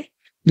 Okay,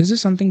 this is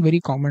something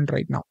very common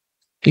right now.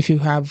 If you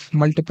have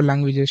multiple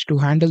languages to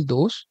handle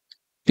those,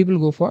 people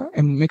go for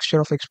a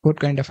mixture of export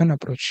kind of an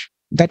approach.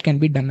 That can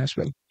be done as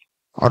well.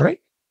 All right.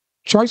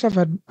 Choice of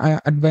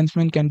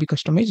advancement can be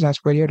customized as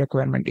per your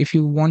requirement. If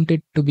you want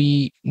it to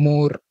be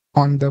more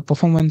on the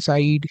performance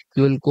side,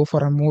 you will go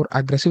for a more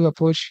aggressive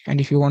approach. And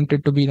if you want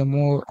it to be the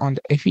more on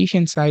the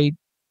efficient side,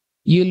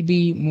 you'll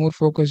be more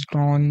focused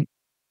on,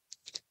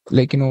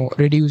 like,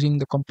 reducing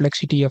the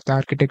complexity of the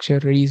architecture,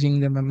 reducing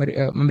the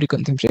memory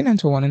consumption, and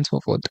so on and so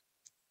forth.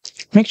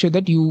 Make sure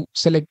that you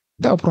select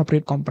the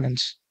appropriate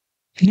components.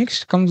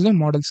 Next comes the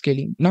model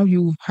scaling. Now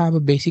you have a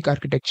basic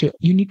architecture.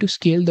 You need to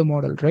scale the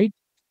model, right?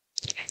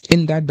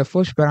 In that, the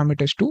first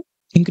parameter is to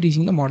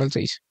increasing the model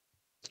size.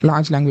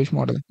 Large language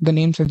model. The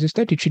name suggests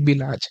that it should be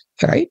large,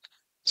 right?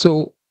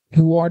 So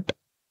what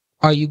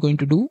are you going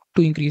to do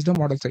to increase the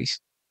model size?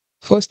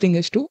 First thing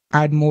is to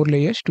add more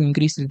layers to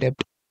increase the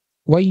depth.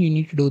 Why you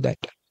need to do that?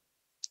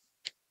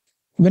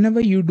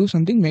 Whenever you do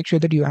something, make sure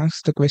that you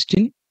ask the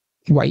question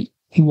why,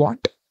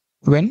 what,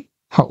 when,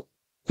 how.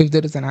 If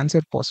there is an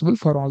answer possible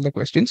for all the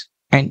questions,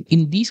 and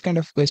in these kind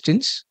of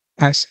questions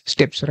as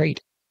steps, right?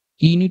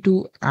 You need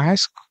to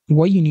ask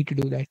why you need to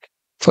do that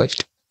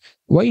first.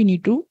 Why you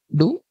need to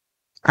do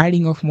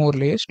adding of more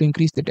layers to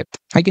increase the depth.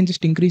 I can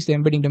just increase the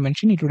embedding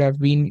dimension. It would have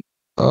been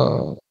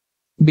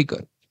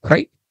bigger,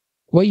 right?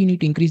 Why you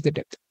need to increase the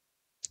depth?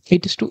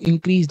 It is to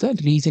increase the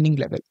reasoning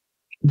level.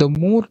 The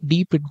more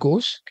deep it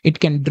goes, it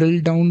can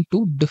drill down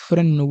to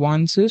different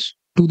nuances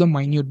to the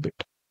minute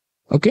bit.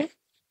 Okay,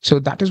 so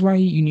that is why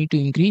you need to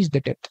increase the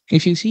depth.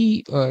 If you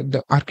see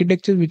the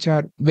architectures which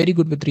are very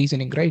good with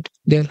reasoning, right,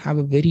 they'll have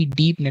a very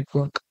deep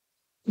network.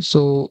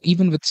 So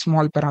even with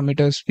small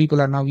parameters,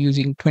 people are now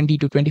using 20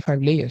 to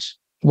 25 layers.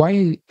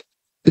 Why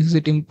is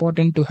it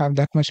important to have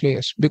that much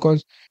layers?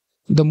 Because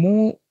the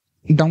more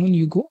down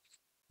you go,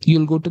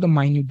 you'll go to the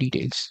minute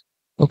details.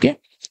 Okay,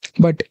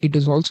 but it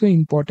is also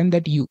important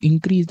that you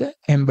increase the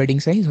embedding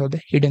size or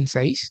the hidden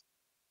size,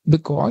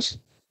 because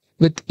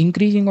with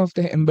increasing of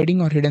the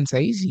embedding or hidden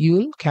size,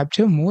 you'll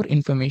capture more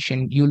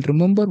information, you'll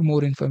remember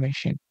more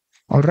information.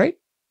 All right,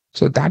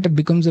 so that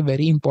becomes a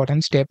very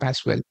important step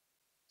as well.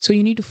 So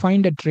you need to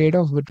find a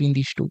trade-off between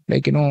these two.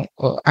 Like,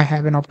 I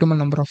have an optimal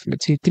number of,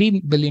 let's say,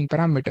 3 billion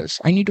parameters.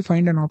 I need to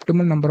find an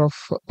optimal number of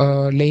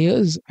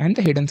layers and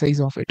the hidden size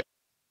of it.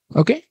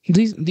 Okay,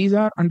 these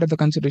are under the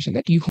consideration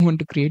that you want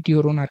to create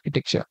your own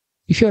architecture.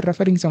 If you're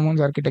referring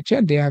someone's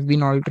architecture, they have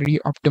been already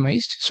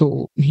optimized,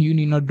 so you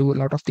need not do a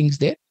lot of things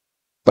there.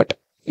 But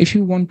if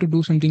you want to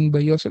do something by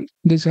yourself,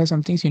 these are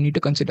some things you need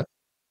to consider.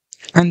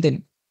 And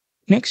then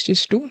next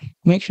is to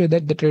make sure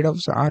that the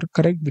trade-offs are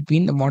correct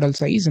between the model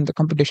size and the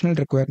computational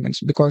requirements,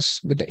 because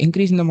with the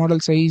increase in the model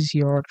size,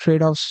 your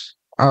trade-offs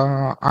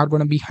are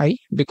going to be high,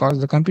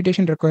 because the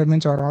computation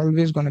requirements are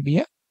always going to be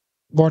a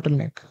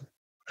bottleneck,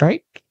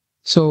 right?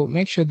 So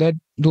make sure that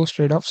those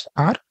trade-offs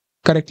are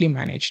correctly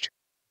managed.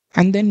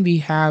 And then we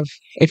have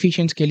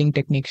efficient scaling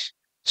techniques.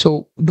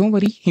 So don't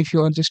worry if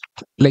you are just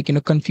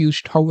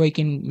confused how I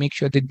can make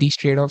sure that these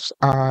trade-offs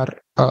are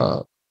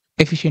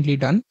efficiently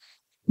done,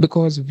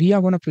 because we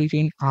are going to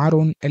pre-train our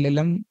own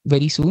LLM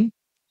very soon.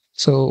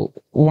 So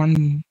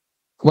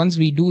once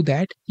we do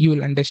that, you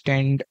will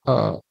understand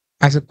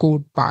as a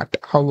code part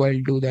how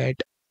I'll do that,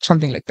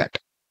 something like that.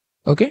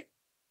 Okay.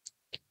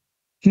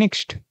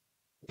 Next,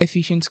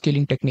 efficient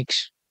scaling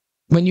techniques.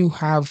 When you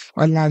have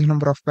a large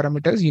number of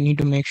parameters, you need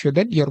to make sure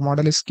that your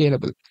model is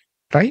scalable,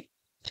 right?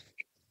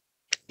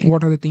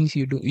 What are the things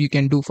you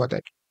can do for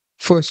that?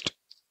 First,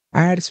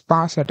 add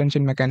sparse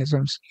attention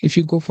mechanisms. If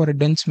you go for a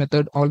dense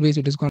method, always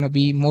it is going to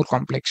be more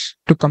complex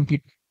to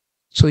compute.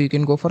 So you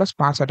can go for a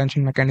sparse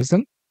attention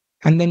mechanism.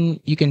 And then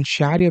you can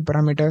share your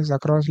parameters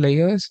across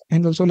layers.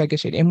 And also, like I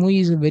said, MOE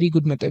is a very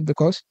good method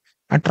because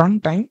at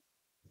runtime,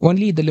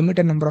 only the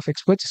limited number of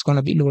experts is going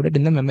to be loaded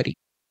in the memory.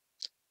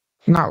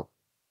 Now,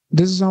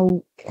 this is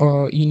how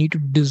you need to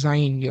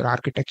design your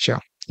architecture.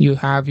 You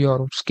have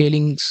your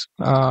scalings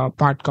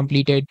part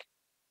completed.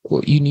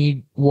 You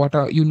need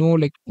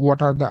like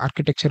what are the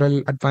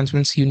architectural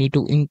advancements you need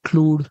to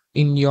include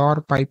in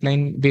your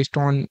pipeline based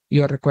on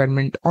your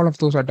requirement. All of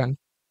those are done,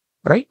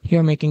 right?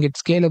 You're making it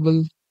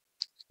scalable.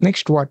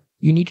 Next, what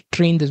you need to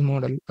train this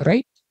model,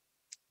 right?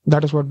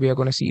 That is what we are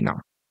going to see now.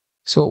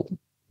 So,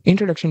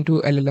 introduction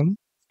to LLM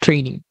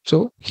training.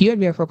 So here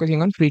we are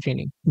focusing on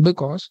pre-training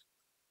because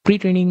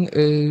pre-training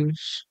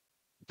is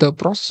the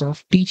process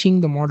of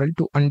teaching the model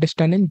to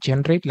understand and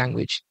generate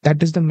language.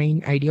 That is the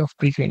main idea of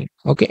pre-training.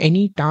 Okay,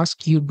 any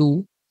task you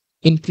do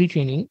in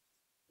pre-training,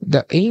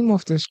 the aim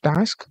of this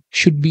task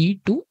should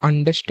be to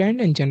understand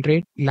and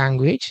generate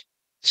language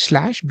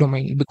slash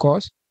domain,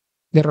 because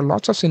there are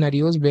lots of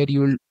scenarios where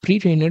you will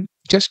pre-train it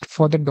just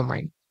for the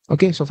domain.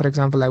 Okay, so for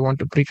example, I want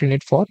to pre-train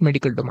it for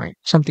medical domain,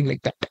 something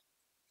like that.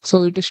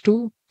 So it is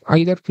to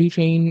either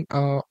pre-train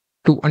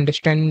to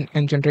understand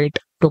and generate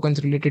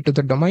tokens related to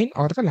the domain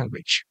or the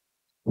language.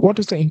 What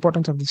is the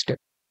importance of this step?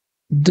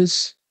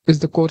 This is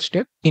the core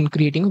step in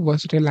creating a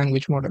versatile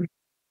language model.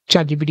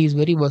 ChatGPT is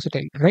very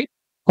versatile, right?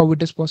 How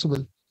it is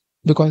possible?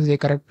 Because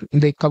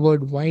they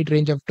covered wide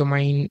range of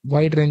domain,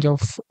 wide range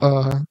of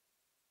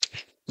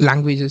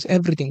languages,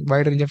 everything,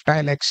 wide range of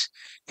dialects,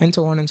 and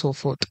so on and so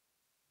forth.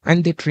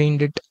 And they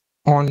trained it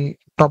on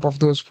top of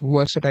those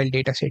versatile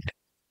data set,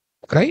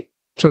 right?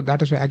 So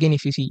that is why, again,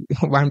 if you see,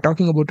 I'm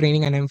talking about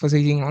training and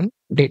emphasizing on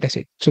data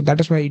set. So that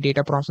is why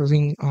data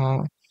processing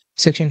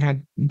section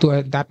had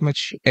that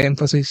much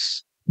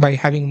emphasis by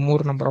having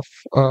more number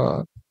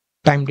of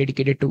time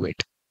dedicated to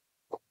it.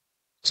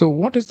 So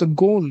what is the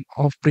goal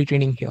of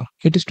pre-training here?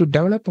 It is to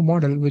develop a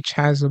model which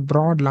has a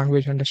broad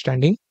language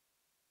understanding,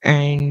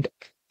 and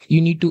you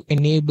need to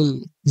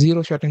enable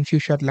zero shot and few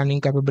shot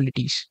learning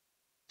capabilities.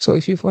 So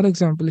if you, for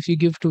example, if you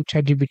give to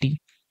ChatGPT,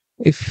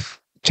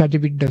 if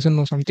ChatGPT doesn't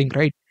know something,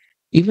 right?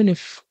 Even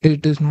if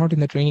it is not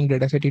in the training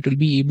data set, it will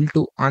be able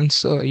to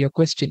answer your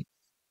question.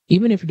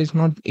 Even if it is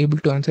not able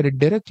to answer it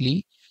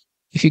directly,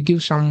 if you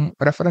give some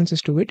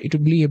references to it, it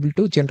will be able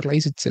to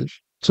generalize itself.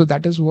 So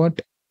that is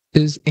what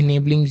is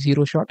enabling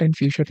zero shot and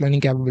few shot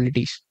learning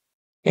capabilities.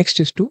 Next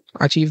is to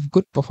achieve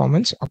good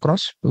performance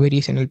across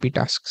various NLP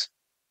tasks.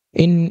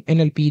 In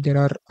NLP,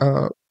 there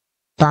are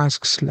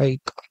tasks like,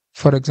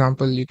 for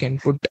example, you can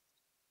put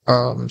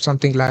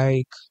something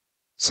like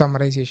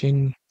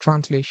summarization,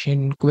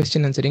 translation,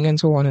 question answering, and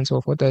so on and so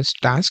forth as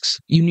tasks.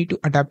 You need to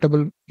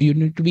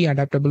be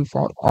adaptable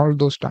for all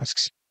those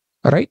tasks.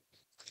 All right.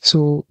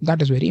 So that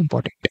is very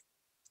important.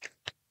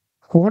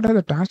 What are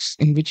the tasks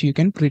in which you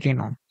can pre-train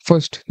on?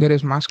 First, there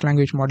is mask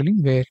language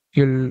modeling, where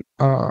you'll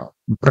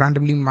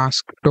randomly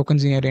mask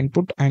tokens in your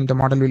input, and the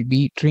model will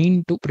be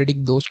trained to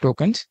predict those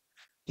tokens.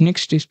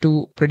 Next is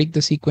to predict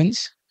the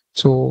sequence.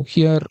 So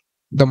here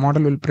the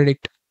model will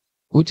predict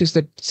which is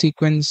the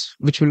sequence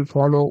which will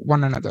follow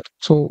one another.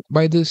 So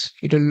by this,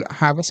 it will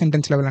have a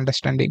sentence level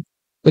understanding.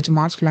 With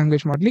mask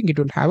language modeling, it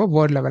will have a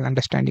word level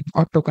understanding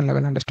or token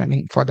level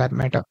understanding for that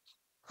matter.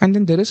 And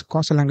then there is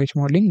causal language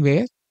modeling,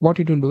 where what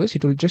it will do is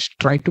it will just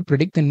try to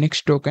predict the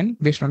next token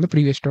based on the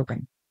previous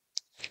token.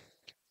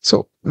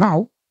 So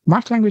now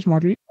mask language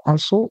modeling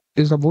also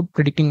is about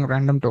predicting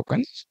random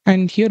tokens,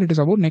 and here it is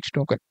about next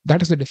token.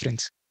 That is the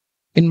difference.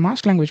 In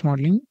mask language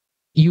modeling,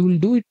 you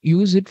will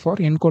use it for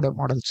encoder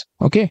models.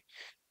 Okay.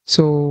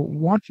 So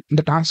what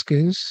the task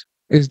is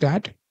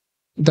that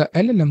the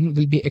LLM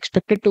will be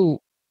expected to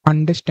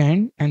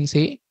understand and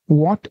say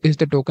what is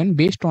the token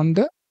based on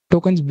the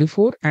tokens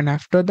before and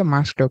after the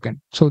mask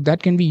token. So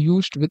that can be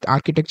used with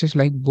architectures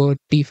like BERT,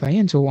 T5,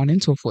 and so on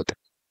and so forth.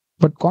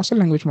 But causal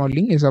language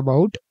modeling is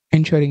about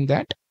ensuring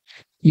that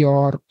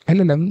your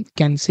LLM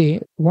can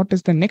say what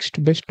is the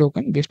next best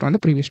token based on the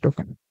previous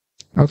token.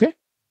 Okay.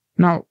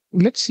 Now,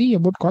 let's see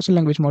about causal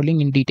language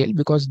modeling in detail,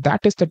 because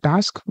that is the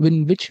task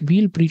in which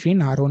we'll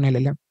pre-train our own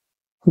LLM.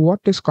 What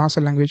is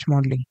causal language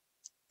modeling?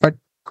 But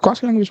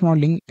causal language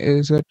modeling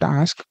is a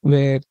task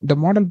where the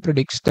model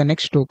predicts the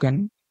next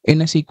token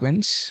in a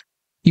sequence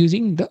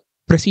using the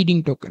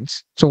preceding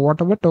tokens. So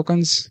whatever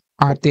tokens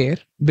are there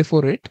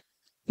before it,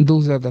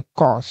 those are the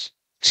cause.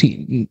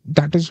 See,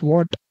 that is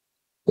what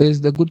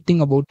is the good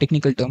thing about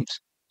technical terms.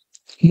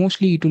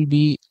 Mostly it will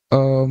be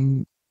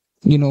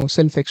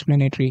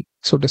self-explanatory,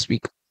 so to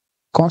speak.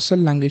 Causal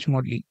language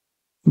modeling.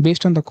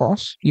 Based on the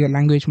cause, your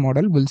language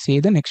model will say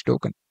the next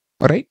token.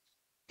 All right.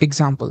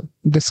 Example,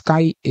 the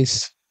sky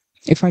is.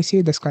 If I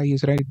say the sky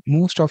is red,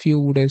 most of you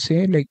would have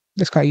say like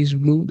the sky is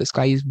blue, the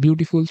sky is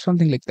beautiful,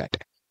 something like that.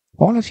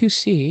 All of you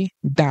say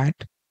that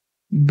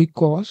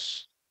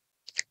because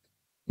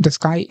the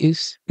sky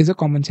is a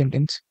common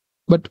sentence.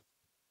 But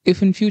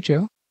if in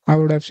future I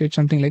would have said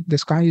something like the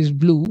sky is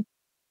blue,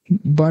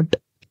 but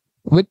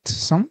with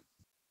some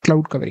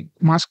cloud covering,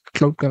 mask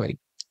cloud covering.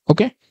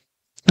 Okay.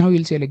 Now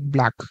you'll say like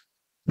black,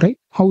 right?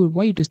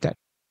 Why it is that?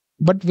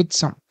 But with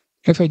some.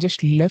 If I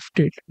just left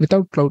it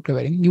without cloud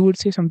covering, you would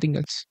say something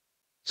else.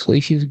 So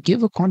if you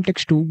give a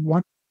context to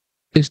what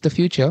is the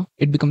future,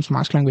 it becomes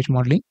mask language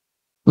modeling,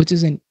 which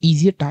is an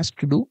easier task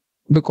to do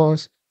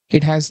because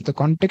it has the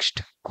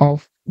context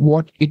of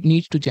what it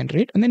needs to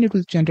generate, and then it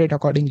will generate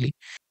accordingly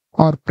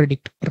or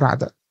predict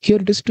rather. Here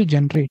it is to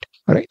generate,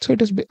 right? So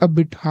it is a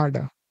bit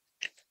harder.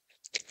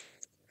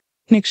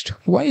 Next,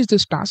 why is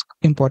this task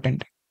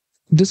important?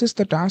 This is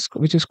the task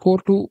which is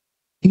core to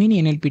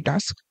many NLP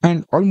tasks,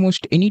 and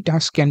almost any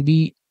task can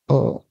be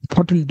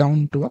bottled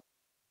down to a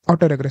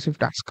autoregressive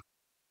task.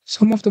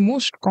 Some of the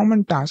most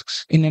common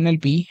tasks in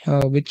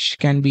NLP, which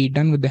can be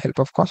done with the help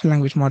of causal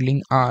language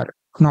modeling, are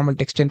normal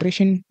text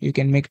generation. You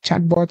can make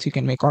chatbots, you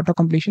can make auto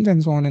completions,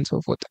 and so on and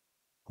so forth.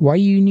 Why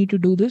you need to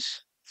do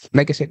this?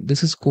 Like I said,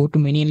 this is core to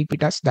many NLP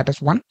tasks. That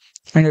is one,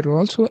 and it will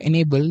also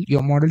enable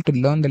your model to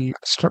learn the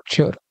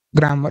structure,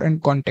 grammar,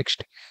 and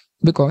context.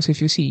 Because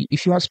if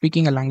you are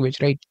speaking a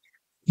language, right,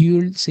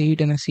 you'll say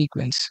it in a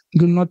sequence.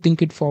 You'll not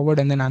think it forward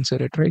and then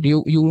answer it, right?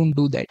 You won't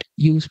do that.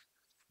 You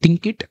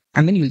think it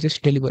and then you'll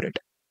just deliver it.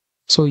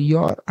 So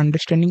your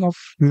understanding of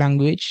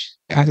language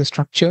as a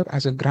structure,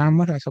 as a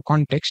grammar, as a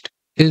context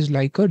is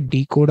like a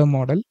decoder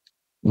model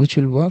which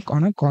will work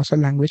on a causal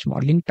language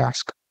modeling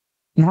task,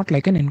 not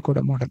like an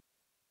encoder model.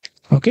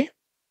 Okay.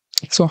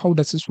 So how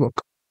does this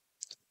work?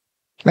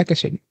 Like I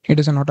said, it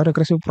is an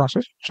autoregressive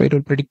process. So it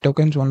will predict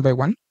tokens one by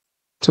one.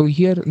 So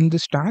here in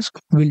this task,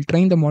 we'll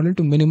train the model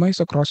to minimize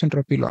the cross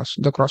entropy loss.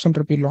 The cross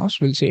entropy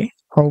loss will say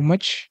how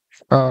much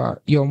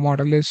your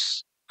model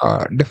is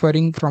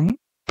differing from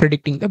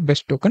predicting the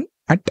best token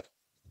at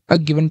a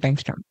given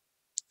timestamp.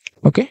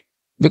 Okay,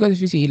 because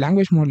if you see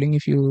language modeling,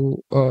 if you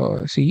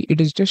see,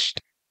 it is just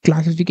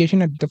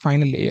classification at the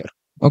final layer.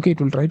 Okay,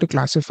 it will try to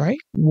classify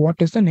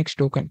what is the next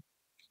token.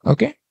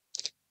 Okay,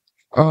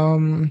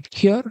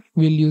 here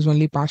we'll use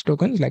only past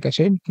tokens. Like I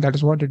said, that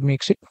is what it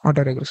makes it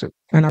autoregressive.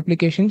 And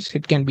applications,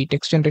 it can be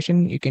text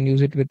generation. You can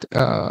use it with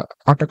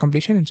auto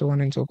completion and so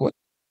on and so forth.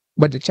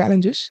 But the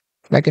challenge is,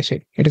 like I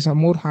said, it is a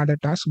more harder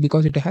task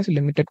because it has a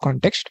limited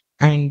context.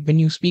 And when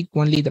you speak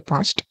only the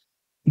past,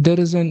 there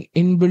is an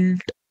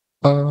inbuilt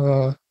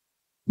uh,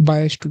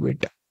 bias to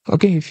it.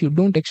 Okay, if you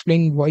don't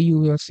explain why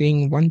you are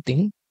saying one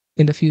thing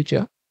in the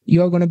future,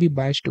 you are going to be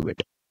biased to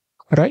it,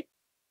 right?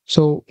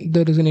 So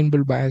there is an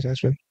inbuilt bias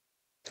as well.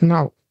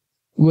 Now,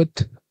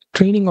 with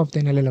training of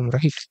the LLM,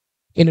 right?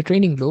 In a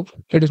training loop,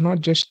 it is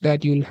not just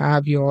that you'll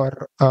have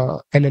your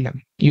LLM,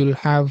 you'll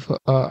have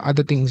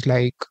other things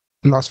like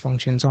loss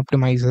functions,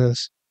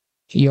 optimizers,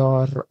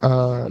 your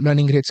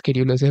learning rate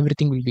schedulers,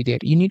 everything will be there.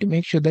 You need to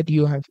make sure that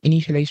you have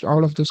initialized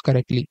all of those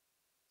correctly.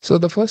 So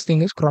the first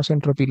thing is cross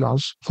entropy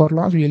loss. For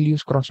loss, we'll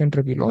use cross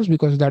entropy loss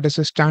because that is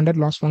a standard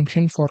loss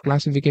function for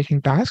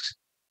classification tasks.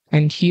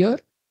 And here,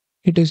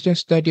 it is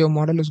just that your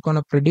model is going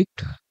to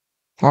predict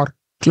or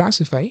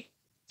classify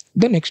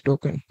the next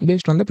token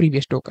based on the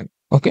previous token.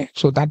 Okay,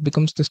 so that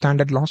becomes the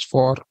standard loss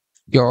for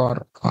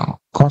your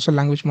causal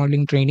language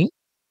modeling training.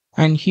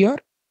 And here,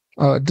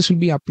 this will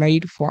be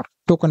applied for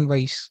token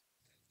wise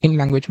in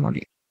language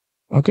modeling.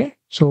 Okay,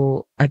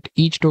 so at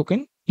each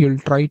token, you'll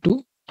try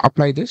to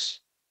apply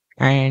this,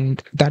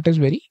 and that is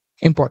very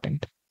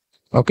important.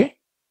 Okay,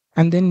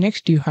 and then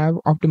next you have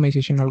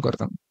optimization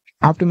algorithm.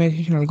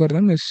 Optimization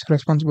algorithm is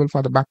responsible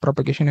for the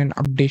backpropagation and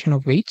updation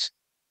of weights.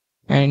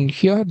 And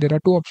here there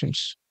are two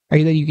options.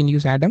 Either you can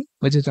use Adam,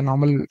 which is a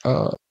normal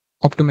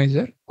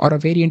optimizer, or a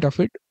variant of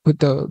it with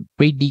the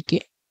weight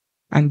decay,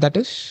 and that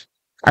is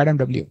Adam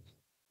W.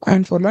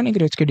 And for learning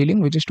rate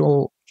scheduling, we just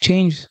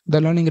change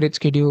the learning rate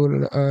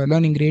schedule,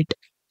 learning rate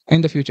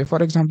in the future.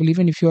 For example,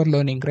 even if you are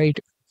learning, right,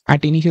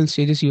 at initial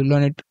stages, you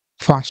learn it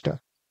faster.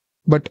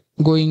 But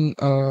going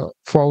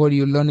forward,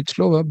 you learn it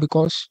slower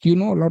because you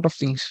know a lot of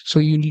things. So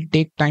you need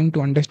take time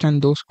to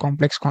understand those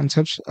complex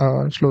concepts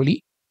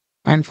slowly.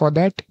 And for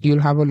that, you'll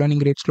have a learning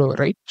rate slower,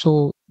 right?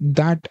 So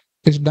that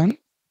is done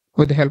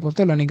with the help of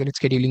the learning rate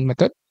scheduling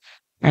method.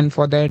 And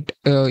for that,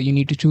 you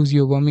need to choose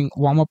your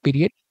warm up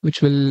period,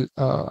 which will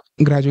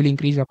gradually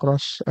increase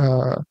across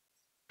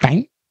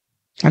time.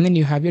 And then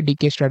you have your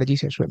decay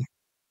strategies as well,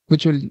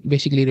 which will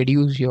basically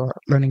reduce your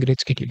learning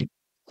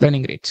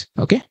rates.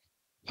 Okay,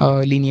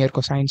 linear,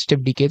 cosine,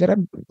 step decay. There are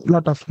a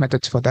lot of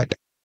methods for that.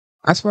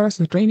 As far as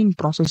the training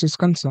process is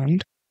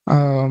concerned,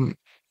 um,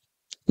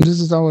 this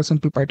is how a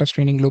simple PyTorch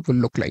training loop will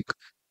look like.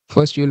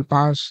 First, you'll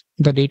pass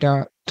the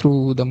data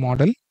through the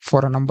model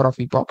for a number of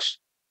epochs,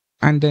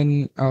 and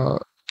then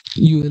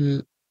you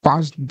will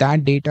pass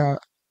that data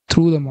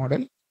through the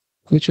model,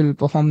 which will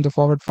perform the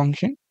forward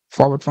function.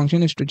 Forward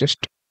function is to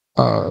just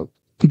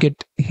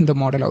get the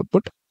model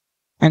output,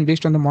 and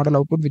based on the model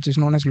output, which is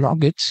known as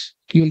logits,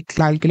 you will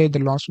calculate the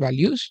loss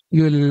values.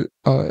 You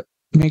will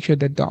make sure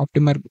that the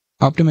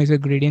optimizer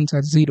gradients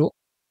are zero,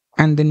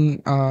 and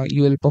then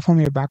you will perform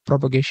your back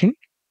propagation.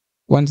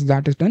 Once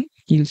that is done,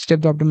 you'll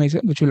step the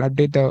optimizer, which will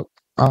update the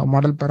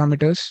model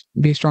parameters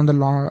based on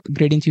the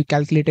gradients you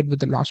calculated with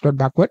the loss dot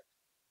backward,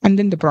 and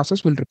then the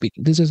process will repeat.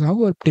 This is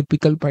how a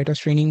typical PyTorch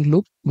training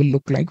loop will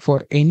look like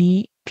for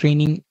any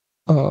training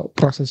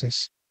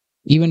processes.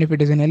 Even if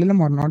it is an LLM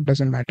or not,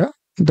 doesn't matter.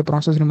 The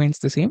process remains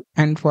the same.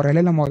 And for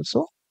LLM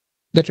also,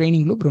 the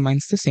training loop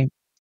remains the same.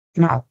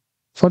 Now,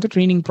 for the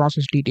training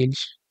process details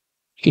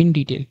in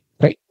detail,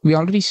 right? We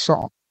already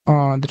saw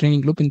the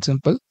training loop in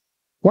simple.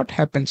 What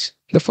happens?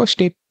 The first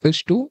step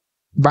is to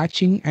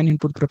batching and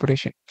input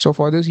preparation. So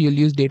for this, you'll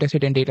use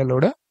dataset and data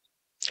loader.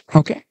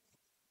 Okay.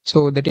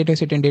 So the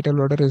dataset and data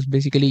loader is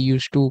basically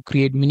used to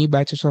create mini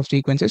batches of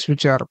sequences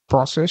which are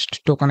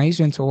processed, tokenized,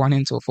 and so on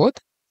and so forth.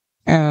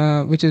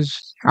 Which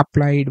is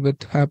applied with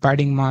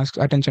padding mask,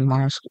 attention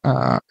mask,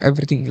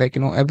 everything, like,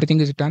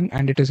 everything is done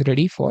and it is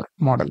ready for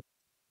model.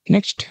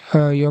 Next,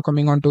 you're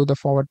coming on to the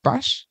forward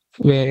pass,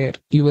 where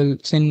you will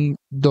send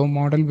the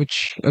model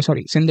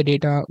send the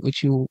data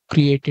which you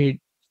created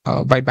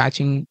by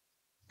batching,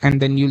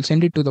 and then you'll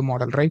send it to the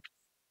model, right?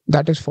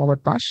 That is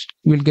forward pass.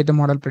 You'll get the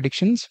model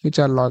predictions, which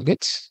are log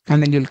hits,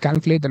 and then you'll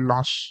calculate the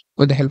loss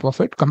with the help of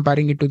it,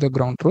 comparing it to the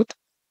ground truth.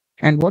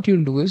 And what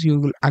you'll do is you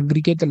will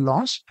aggregate the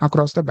loss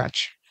across the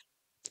batch.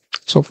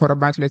 So for a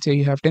batch, let's say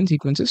you have 10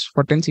 sequences.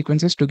 For 10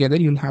 sequences together,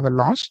 you'll have a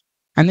loss.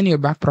 And then your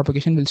back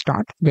propagation will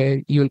start,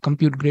 where you will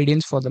compute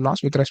gradients for the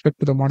loss with respect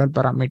to the model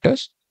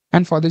parameters.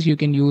 And for this, you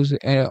can use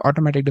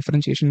automatic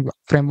differentiation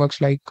frameworks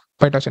like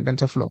PyTorch and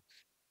TensorFlow.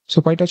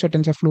 So PyTorch and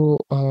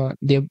TensorFlow,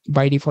 they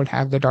by default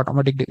have that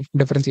automatic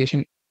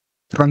differentiation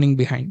running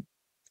behind.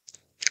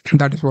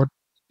 That is what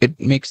it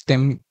makes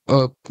them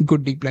a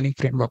good deep learning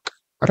framework,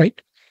 right?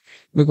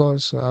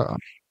 Because the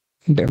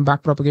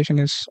backpropagation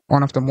is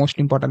one of the most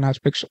important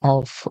aspects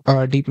of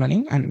deep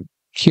learning, and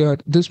here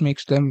this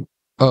makes them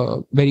a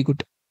very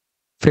good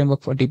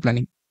framework for deep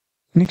learning.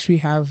 Next, we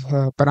have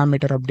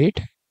parameter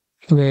update,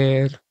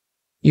 where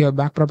your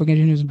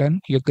backpropagation is done,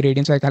 your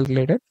gradients are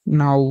calculated.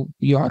 Now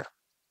you're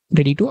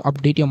ready to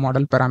update your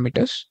model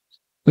parameters,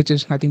 which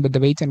is nothing but the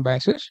weights and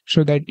biases,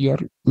 so that your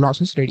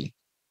loss is ready.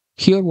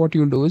 Here, what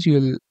you'll do is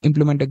you'll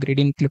implement a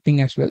gradient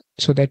clipping as well,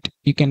 so that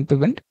you can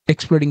prevent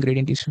exploding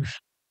gradient issues.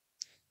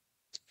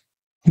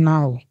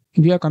 Now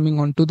we are coming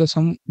on to the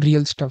some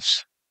real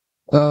stuffs.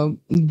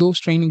 Those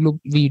training loop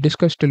we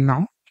discussed till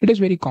now, it is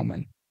very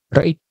common,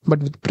 right? But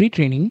with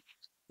pre-training,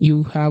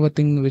 you have a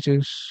thing which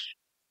is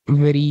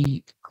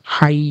very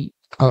high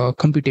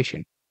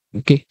computation.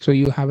 Okay, so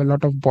you have a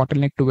lot of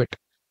bottleneck to it.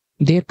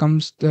 There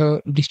comes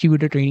the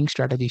distributed training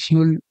strategies. You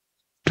will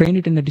train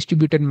it in a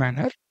distributed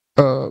manner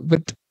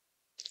with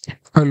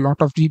a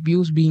lot of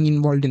GPUs being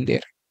involved in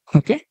there.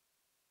 Okay,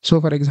 so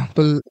for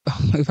example,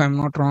 if I'm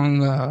not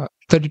wrong,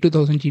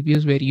 32,000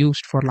 GPUs were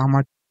used for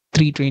Llama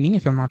 3 training,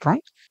 if I'm not wrong,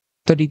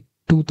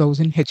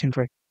 32,000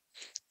 H100.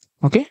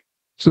 Okay,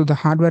 so the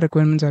hardware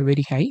requirements are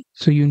very high.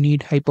 So you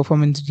need high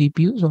performance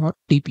GPUs or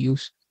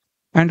TPUs.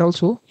 And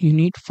also you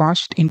need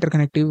fast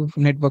interconnective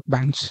network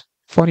bands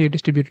for your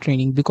distributed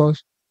training,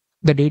 because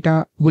the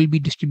data will be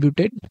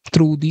distributed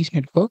through these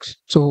networks.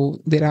 So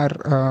there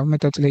are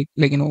methods like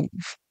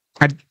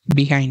at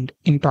behind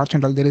in Torch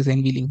and all, there is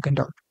NVLink and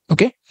all.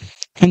 Okay,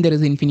 and there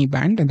is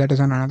InfiniBand, and that is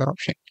another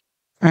option.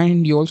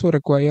 And you also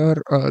require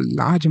a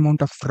large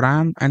amount of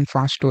RAM and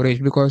fast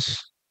storage, because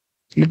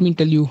let me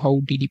tell you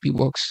how DDP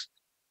works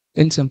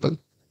in simple.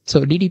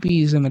 So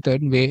DDP is a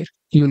method where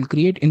you will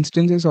create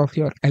instances of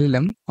your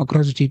LLM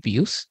across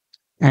GPUs,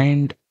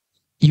 and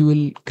you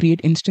will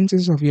create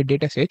instances of your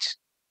datasets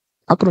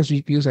across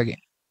GPUs again,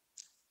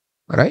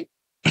 right?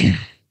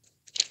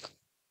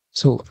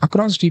 So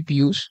across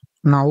GPUs,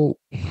 now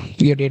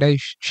your data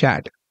is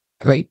shared,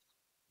 right?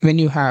 When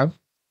you have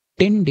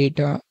 10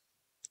 data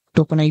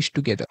tokenized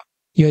together,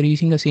 you're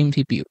using the same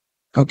CPU.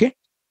 Okay,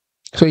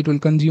 so it will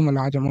consume a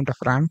large amount of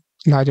RAM,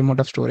 large amount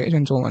of storage,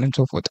 and so on and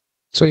so forth.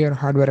 So your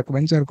hardware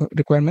requirements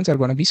are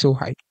going to be so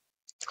high.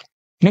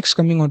 Next,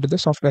 coming on to the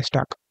software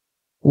stack.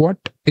 What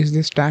is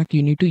the stack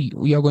you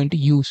are going to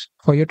use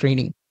for your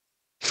training?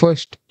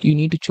 First, you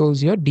need to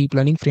choose your deep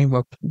learning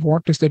framework.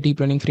 What is the deep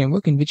learning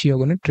framework in which you're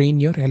going to train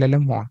your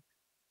LLM on?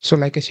 So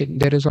like I said,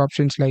 there is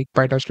options like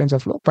PyTorch,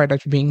 TensorFlow,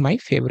 PyTorch being my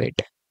favorite.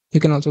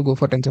 You can also go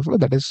for TensorFlow,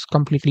 that is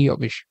completely your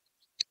wish.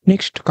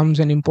 Next comes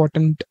an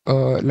important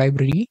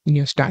library in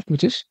your stack,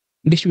 which is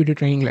distributed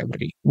training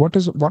library. What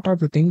are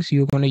the things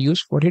you're going to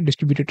use for your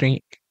distributed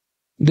training?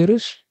 There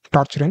is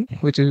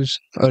TorchRun, which is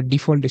a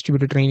default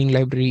distributed training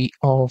library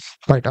of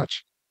PyTorch.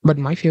 But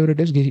my favorite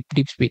is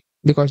DeepSpeed,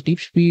 because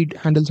DeepSpeed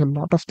handles a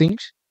lot of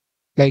things.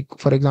 Like,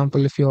 for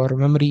example, if your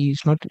memory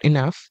is not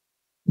enough,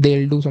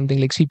 they'll do something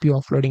like CPU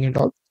offloading and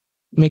all,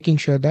 making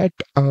sure that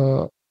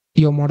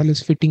your model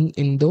is fitting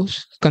in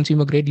those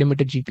consumer grade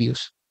limited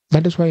GPUs.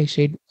 That is why I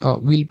said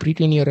we'll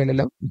pre-train your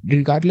LLM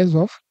regardless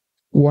of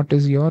what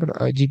is your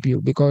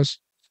GPU, because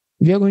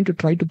we are going to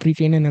try to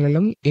pre-train an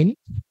LLM in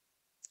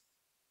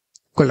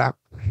Colab,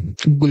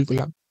 Google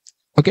Colab.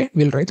 Okay,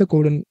 we'll write the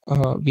code in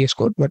VS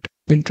Code, but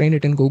we'll train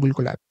it in Google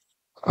Colab.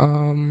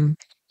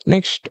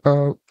 Next,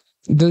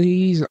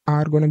 these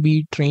are going to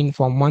be trained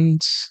for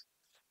months,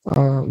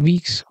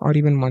 weeks, or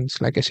even months,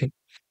 like I said.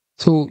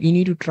 So you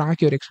need to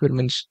track your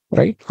experiments,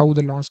 right? How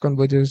the loss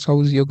converges,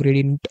 how is your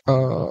gradient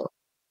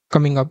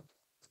coming up.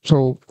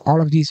 So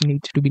all of these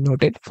needs to be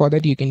noted. For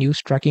that, you can use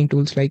tracking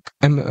tools like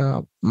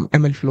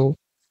MLflow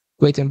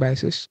weights and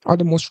biases, or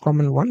the most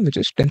common one, which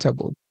is tensor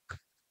board.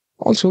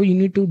 Also, you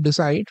need to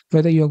decide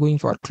whether you are going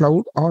for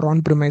cloud or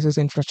on-premises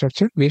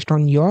infrastructure based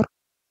on your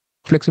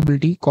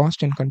flexibility,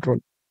 cost, and control.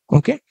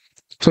 Okay.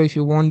 So if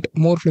you want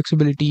more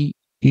flexibility,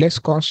 less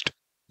cost,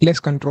 less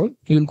control,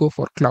 you will go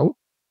for cloud.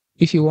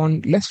 If you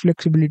want less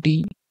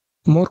flexibility,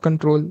 more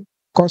control,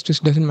 cost is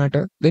doesn't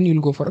matter, then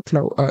you'll go for a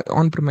cloud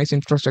on-premise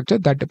infrastructure.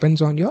 That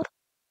depends on your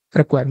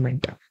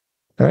requirement.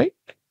 Right.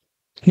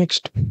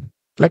 Next,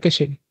 like I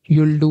said,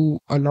 you'll do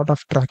a lot of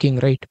tracking,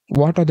 right?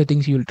 What are the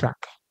things you'll track?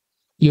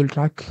 You'll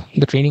track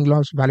the training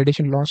loss,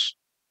 validation loss,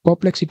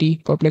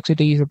 perplexity.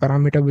 Perplexity is a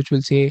parameter which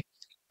will say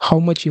how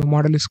much your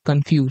model is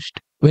confused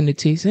when it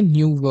says a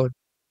new word.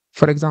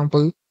 For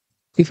example,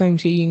 if I'm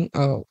saying,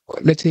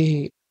 let's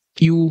say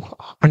you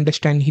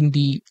understand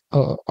Hindi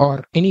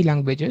or any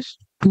languages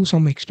to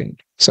some extent,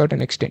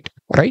 certain extent,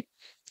 right?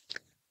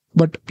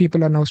 But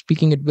people are now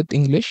speaking it with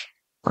English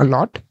a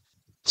lot.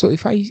 So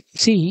if I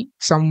see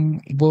some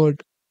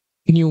word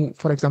new,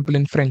 for example,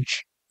 in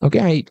French,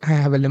 okay, I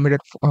have a limited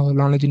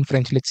knowledge in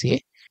French, let's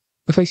say.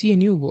 If I see a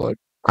new word,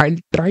 I'll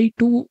try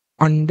to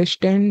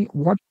understand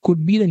what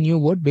could be the new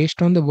word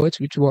based on the words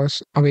which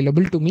was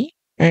available to me.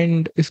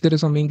 And if there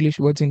is some English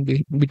words in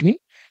between,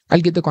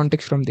 I'll get the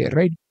context from there,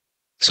 right?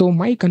 So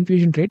my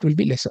confusion rate will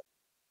be lesser,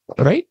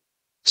 right?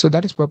 So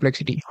that is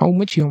perplexity. How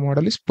much your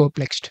model is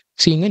perplexed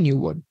seeing a new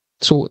word.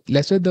 So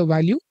lesser the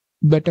value,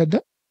 better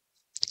the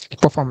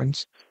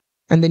performance.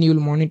 And then you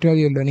will monitor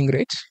your learning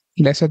rates,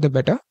 lesser the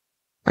better,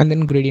 and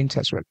then gradients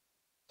as well.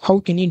 How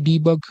can you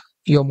debug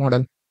your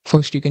model?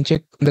 First, you can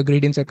check the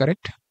gradients are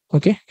correct.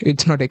 Okay,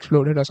 it's not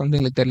exploded or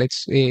something like that.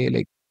 Let's say,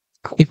 like,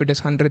 if it is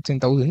hundreds and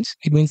thousands,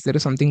 it means there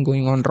is something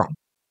going on wrong.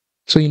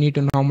 So you need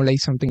to normalize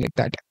something like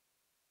that.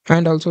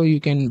 And also, you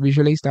can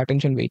visualize the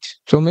attention weights.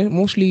 So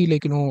mostly,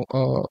 like,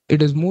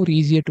 it is more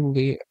easier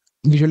to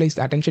visualize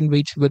the attention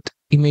weights with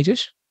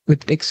images.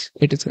 With text,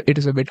 it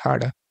is a bit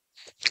harder.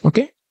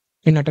 Okay,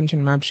 in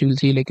attention maps, you will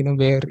see, like,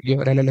 where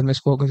your LLM is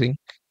focusing,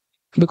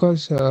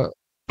 because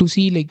to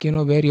see, like,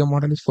 where your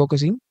model is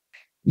focusing,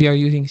 we are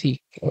using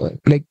C,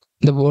 like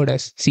the word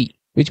as C,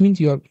 which means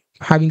you are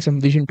having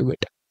some vision to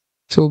it.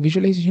 So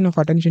visualization of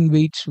attention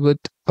weights with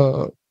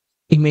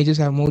images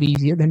are more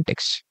easier than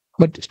text,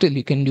 but still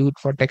you can do it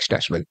for text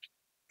as well.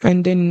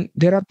 And then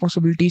there are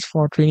possibilities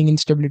for training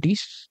instabilities.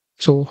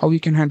 So how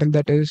you can handle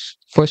that is,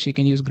 first you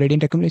can use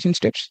gradient accumulation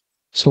steps.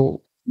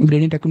 So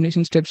gradient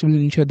accumulation steps will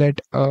ensure that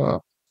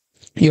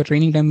your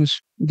training time is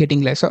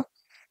getting lesser.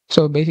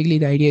 So basically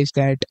the idea is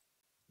that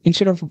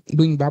instead of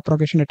doing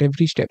backpropagation at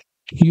every step,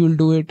 you will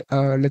do it,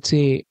 let's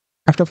say,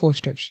 after 4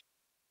 steps.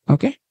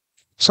 Okay,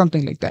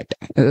 something like that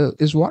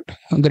is what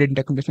gradient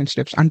accumulation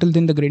steps. Until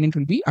then, the gradient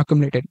will be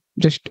accumulated.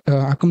 Just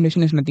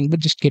accumulation is nothing but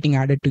just getting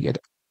added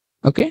together.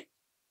 Okay,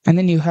 and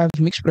then you have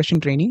mixed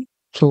precision training.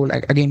 So,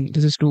 like, again,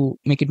 this is to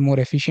make it more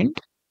efficient.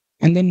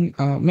 And then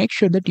make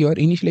sure that your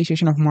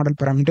initialization of model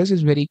parameters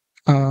is very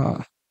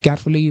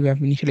carefully you have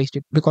initialized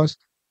it, because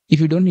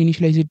if you don't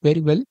initialize it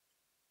very well,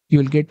 you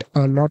will get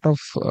a lot of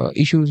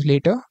issues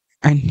later,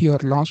 and your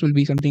loss will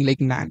be something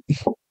like nan.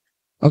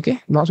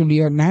 Okay, loss will be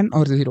a nan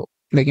or zero.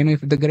 Like,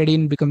 if the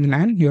gradient becomes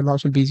nan, your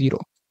loss will be zero.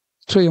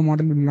 So your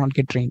model will not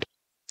get trained.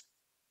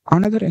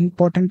 Another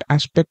important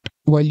aspect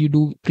while you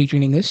do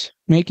pre-training is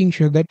making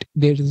sure that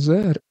there is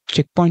a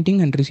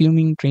checkpointing and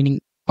resuming training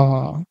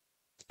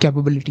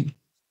capability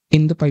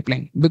in the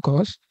pipeline,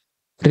 because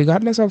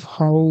regardless of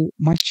how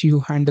much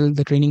you handle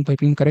the training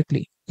pipeline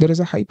correctly, there is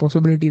a high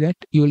possibility that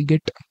you will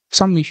get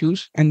some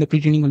issues and the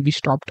pre-training will be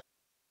stopped,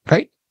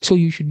 right? So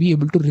you should be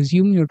able to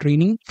resume your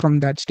training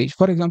from that stage.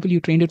 For example, you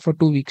trained it for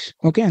 2 weeks,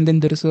 okay, and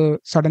then there is a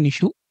sudden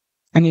issue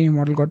and then your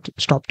model got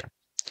stopped.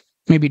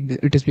 Maybe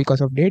it is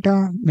because of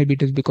data, maybe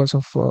it is because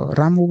of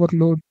RAM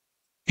overload,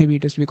 maybe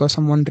it is because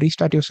someone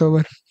restart your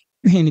server,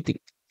 anything,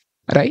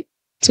 right?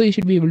 So you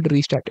should be able to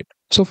restart it.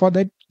 So for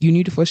that, you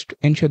need to first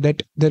ensure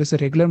that there is a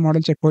regular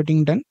model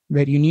checkpointing done,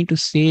 where you need to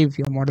save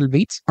your model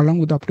weights along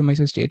with the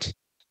optimizer states,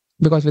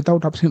 because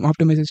without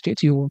optimizer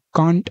states, you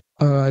can't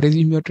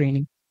resume your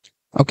training.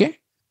 Okay,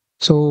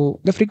 so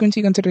the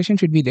frequency consideration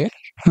should be there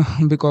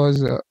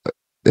because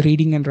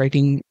reading and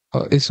writing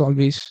is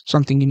always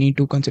something you need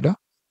to consider.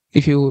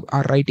 If you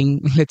are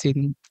writing, let's say,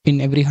 in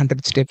every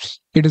 100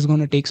 steps, it is going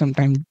to take some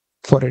time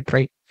for it,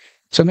 right?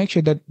 So make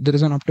sure that there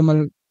is an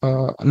optimal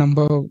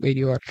number where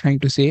you are trying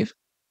to save.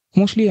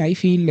 Mostly, I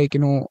feel like,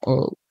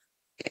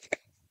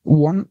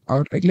 one,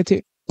 or like, let's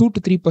say, 2 to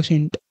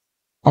 3%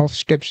 of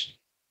steps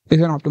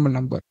is an optimal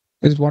number,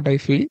 is what I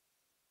feel.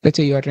 Let's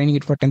say you are training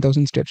it for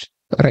 10,000 steps,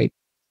 right?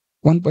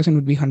 1%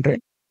 would be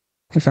 100,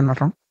 if I'm not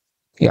wrong.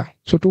 Yeah.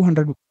 So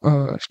 200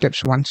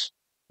 steps once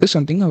is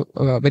something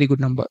a very good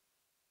number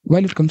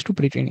while it comes to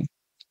pre-training.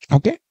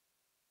 Okay.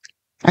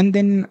 And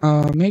then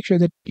make sure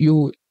that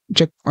you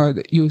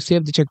you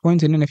save the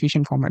checkpoints in an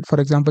efficient format. For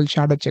example,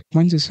 sharded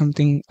checkpoints is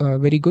something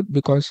very good,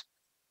 because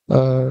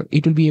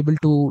it will be able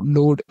to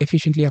load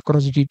efficiently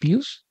across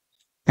GPUs.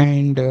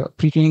 And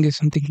pre-training is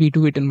something we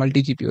do it in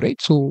multi-GPU,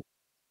 right? So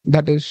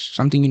That is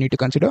something you need to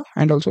consider,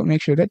 and also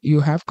make sure that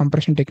you have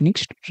compression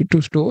techniques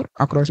to store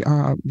across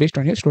based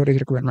on your storage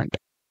requirement.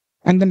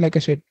 And then, like I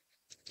said,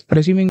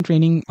 receiving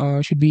training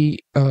should be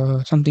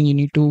something you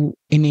need to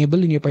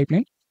enable in your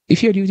pipeline.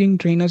 If you're using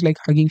trainers like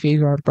Hugging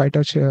Face or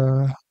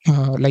PyTorch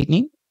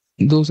Lightning,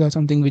 those are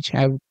something which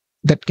have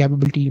that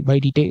capability by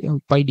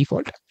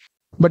default.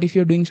 But if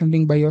you're doing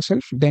something by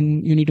yourself,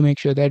 then you need to make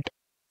sure that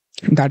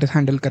that is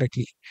handled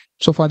correctly.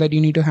 So for that,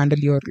 you need to handle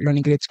your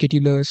learning rate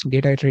schedulers,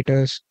 data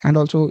iterators, and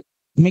also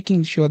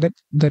making sure that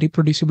the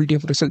reproducibility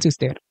of results is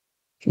there,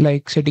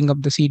 like setting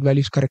up the seed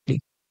values correctly.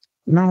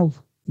 Now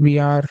we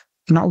are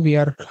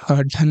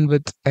done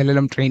with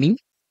LLM training,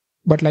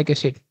 but like I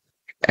said,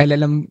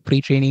 LLM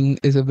pre-training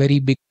is a very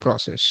big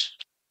process.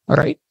 All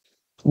right.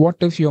 What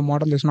if your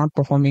model is not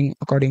performing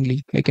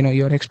accordingly? Like,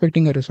 you're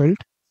expecting a result,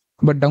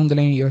 but down the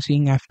line, you're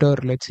seeing after,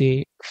 let's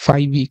say,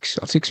 5 weeks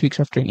or 6 weeks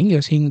of training,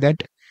 you're seeing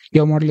that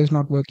your model is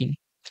not working.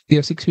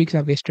 Your 6 weeks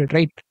are wasted,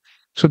 right?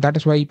 So that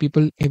is why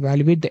people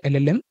evaluate the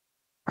LLM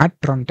at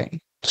runtime.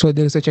 So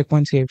there is a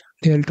checkpoint saved.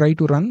 They'll try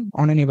to run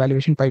on an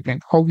evaluation pipeline.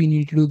 How we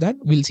need to do that,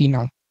 we'll see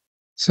now.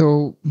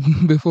 So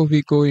before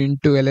we go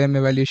into LLM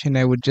evaluation,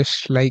 I would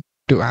just like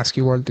to ask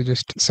you all to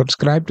just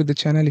subscribe to the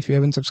channel if you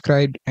haven't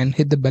subscribed, and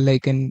hit the bell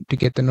icon to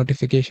get the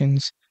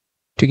notifications,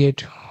 to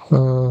get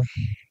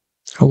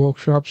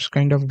workshops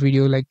kind of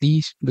video like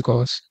these.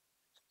 Because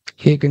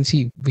here you can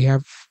see we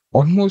have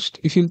almost,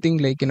 if you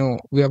think like,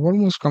 we have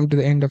almost come to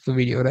the end of the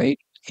video, right?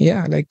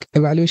 Yeah, like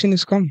evaluation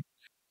is come.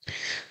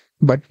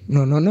 But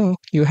no,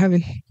 you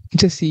haven't.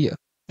 Just see here.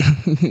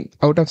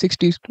 Out of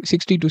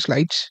 62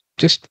 slides,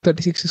 just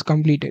 36 is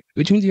completed,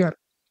 which means you are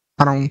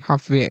around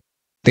halfway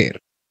there,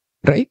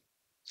 right?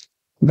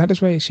 That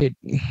is why I said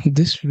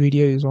this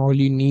video is all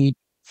you need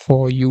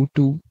for you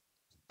to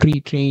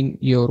pre-train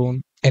your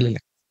own LLM,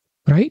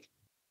 right?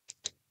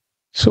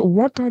 So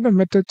what are the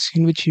methods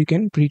in which you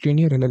can pre-train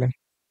your LLM?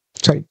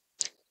 Sorry,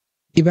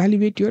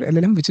 evaluate your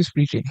LLM, which is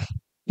pre-train.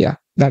 Yeah,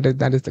 that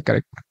is the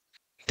correct one.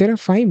 There are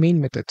 5 main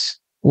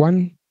methods.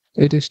 One,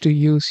 it is to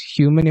use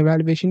human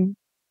evaluation.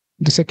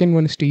 The second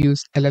one is to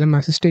use LLM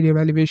assisted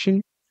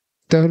evaluation.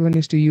 Third one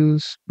is to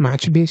use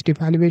match-based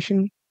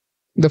evaluation.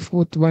 The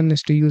fourth one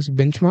is to use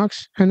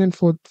benchmarks, and then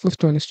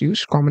fifth one is to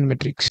use common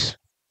metrics.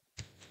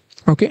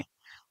 Okay.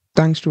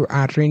 Thanks to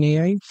Train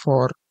AI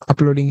for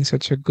uploading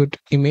such a good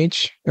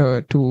image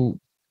to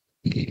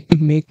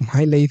make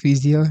my life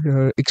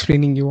easier,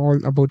 explaining you all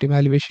about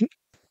evaluation.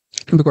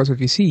 Because if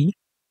you see,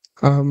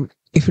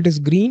 if it is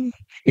green,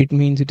 it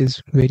means it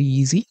is very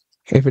easy.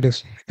 If it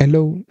is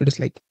yellow, it is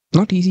like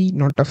not easy,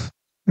 not tough.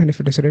 And if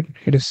it is red,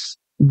 it is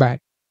bad.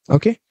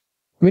 Okay.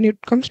 When it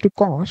comes to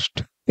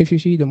cost, if you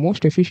see, the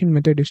most efficient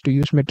method is to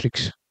use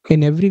metrics.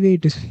 In every way,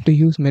 it is to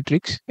use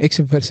metrics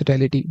except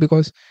versatility,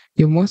 because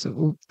you must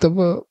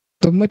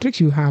the metrics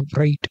you have,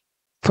 right?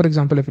 For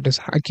example, if it is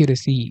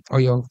accuracy or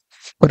your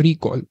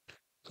recall,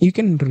 you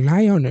can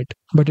rely on it,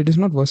 but it is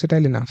not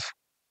versatile enough,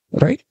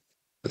 right?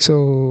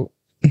 So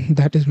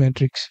that is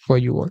metrics for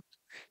you all.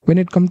 When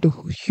it comes to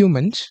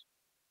humans,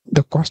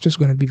 the cost is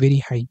going to be very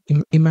high.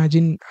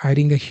 Imagine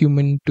hiring a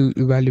human to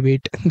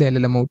evaluate the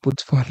LLM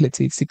outputs for, let's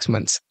say, 6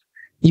 months.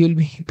 You'll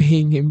be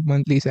paying him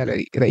monthly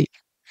salary, right?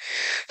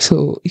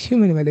 So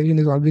human evaluation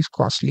is always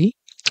costly.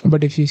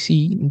 But if you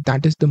see,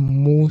 that is the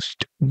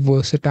most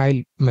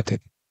versatile method,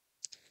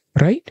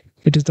 right?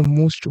 It is the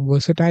most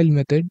versatile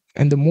method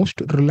and the most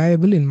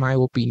reliable, in my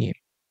opinion.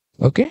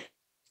 Okay.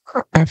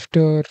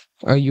 After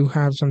you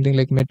have something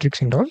like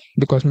metrics and all,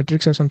 because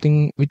metrics are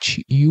something which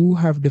you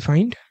have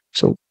defined,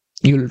 so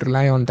you'll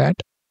rely on that.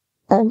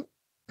 Or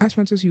as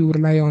much as you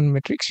rely on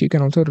metrics, you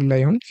can also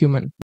rely on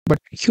human. But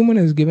human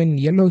is given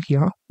yellow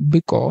here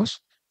because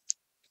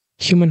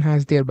human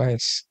has their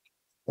bias,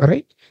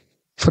 right?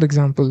 For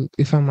example,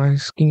 if I'm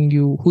asking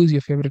you who's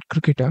your favorite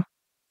cricketer,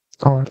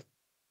 or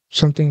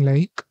something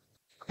like,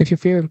 if your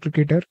favorite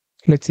cricketer,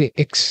 let's say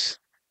X,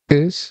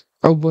 is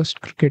a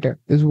worst cricketer,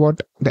 is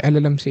what the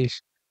LLM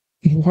says.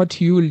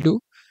 What you will do?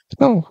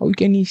 No, how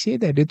can he say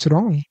that? It's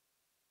wrong,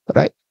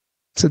 right?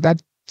 So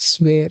that's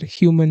where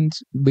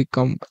humans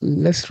become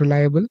less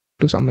reliable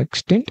to some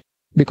extent,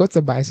 because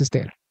the bias is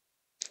there,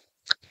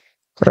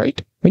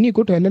 right? When you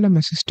go to LLM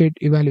assisted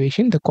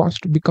evaluation, the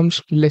cost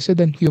becomes lesser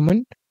than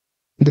human.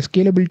 The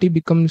scalability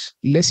becomes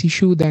less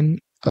issue than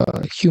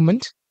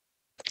humans.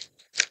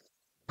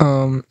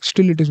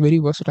 Still, it is very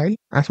versatile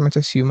as much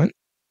as human,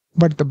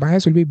 but the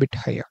bias will be a bit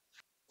higher,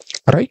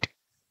 right?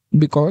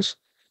 Because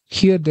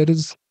here there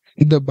is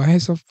the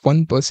bias of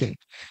one person,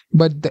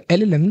 but the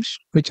LLMs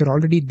which are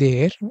already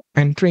there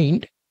and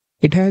trained,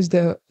 it has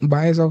the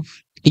bias of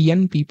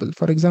n people.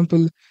 For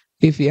example,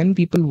 if n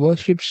people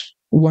worships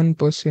one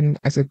person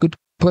as a good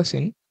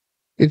person,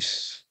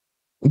 if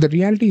the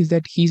reality is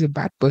that he's a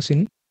bad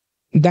person,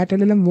 that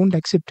LLM won't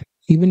accept,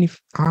 even if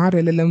our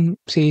LLM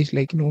says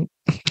like,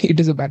 it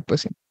is a bad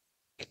person,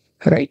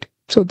 right?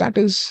 So that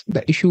is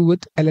the issue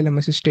with LLM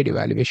assisted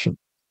evaluation.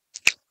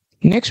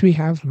 Next, we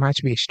have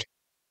match based.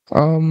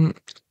 um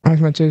as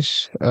much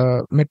as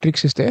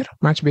metrics is there,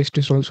 match based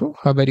is also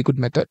a very good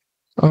method.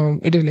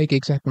 It is like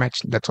exact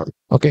match. That's all.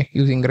 Okay,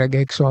 using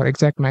regex or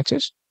exact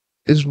matches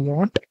is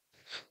what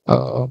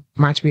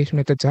match based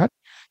methods are.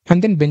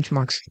 And then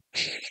benchmarks.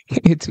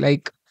 It's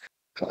like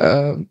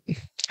uh,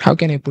 how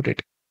can I put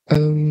it?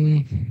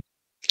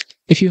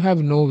 If you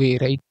have no way,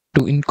 right,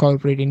 to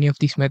incorporate any of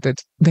these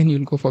methods, then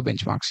you'll go for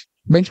benchmarks.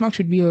 Benchmark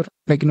should be your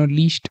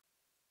least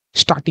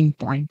starting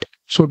point,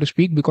 so to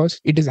speak, because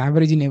it is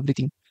average in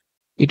everything.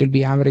 It will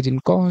be average in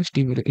cost,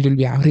 it will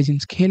be average in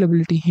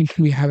scalability, it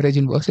will be average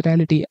in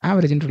versatility,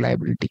 average in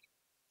reliability,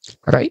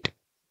 right?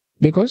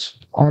 Because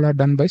all are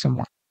done by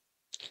someone.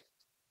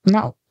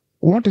 Now,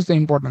 what is the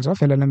importance of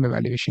LLM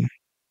evaluation?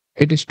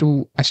 It is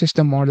to assess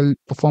the model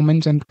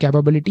performance and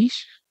capabilities,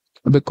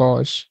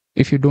 because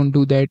if you don't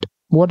do that,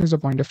 what is the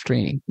point of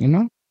training?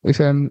 If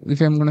I'm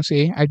going to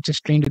say I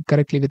just trained it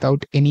correctly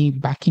without any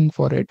backing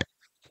for it,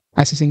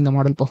 assessing the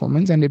model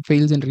performance, and it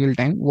fails in real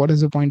time, what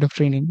is the point of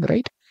training,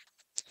 right?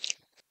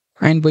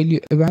 And while you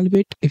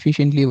evaluate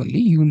efficiently only,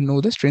 you will know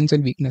the strengths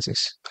and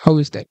weaknesses. How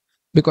is that?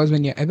 Because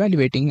when you're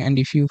evaluating, and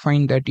if you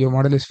find that your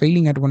model is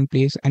failing at one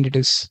place and it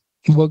is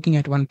working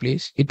at one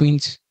place, it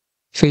means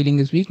failing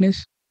is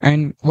weakness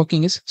and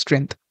working is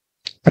strength,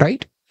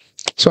 right?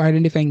 So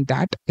identifying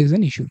that is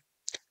an issue.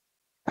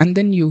 And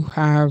then you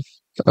have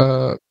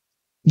uh,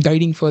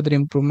 guiding further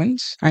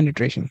improvements and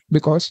iteration,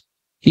 because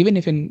even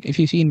if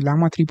you see in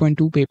Llama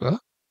 3.2 paper,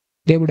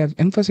 they would have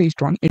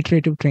emphasized on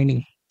iterative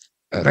training,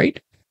 right?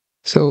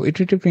 So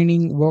iterative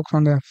training works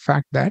on the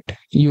fact that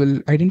you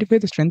will identify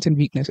the strengths and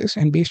weaknesses,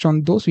 and based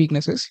on those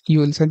weaknesses, you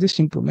will suggest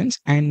improvements,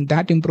 and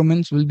that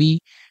improvements will be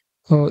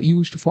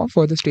used for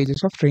further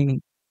stages of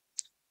training.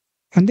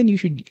 And then you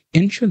should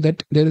ensure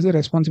that there is a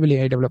responsible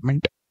AI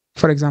development.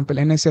 For example,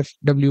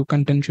 NSFW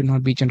content should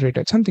not be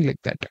generated, something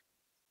like that,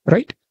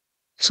 right?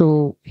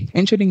 So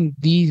ensuring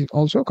these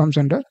also comes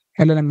under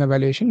LLM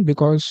evaluation,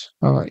 because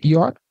you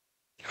are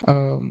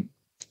um,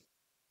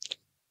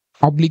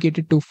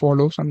 obligated to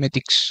follow some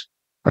ethics,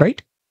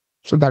 right?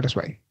 So that is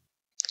why.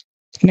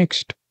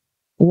 Next,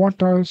 what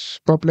is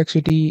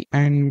perplexity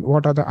and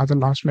what are the other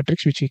last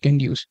metrics which you can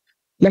use?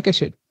 Like I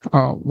said,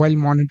 while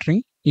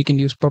monitoring, you can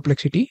use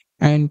perplexity,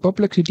 and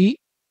perplexity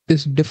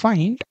is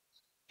defined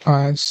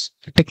as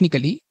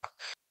technically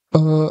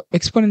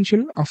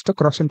exponential of the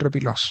cross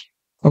entropy loss.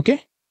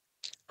 Okay,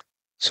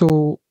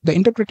 so the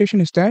interpretation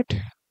is that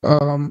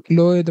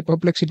lower the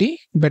perplexity,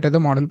 better the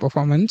model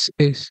performance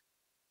is.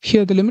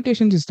 Here, the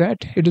limitations is that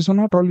it is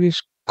not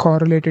always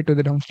correlated to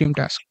the downstream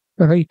task,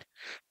 right?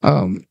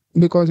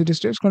 Because it is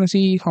just going to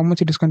see how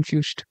much it is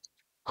confused,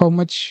 how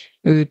much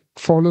it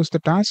follows the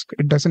task.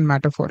 It doesn't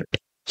matter for it.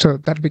 So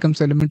that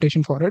becomes a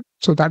limitation for it.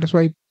 So that is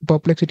why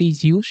perplexity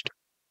is used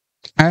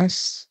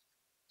as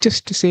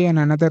just to say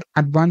another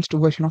advanced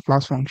version of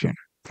loss function.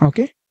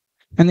 Okay.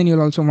 And then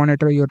you'll also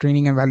monitor your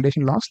training and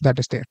validation loss that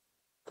is there.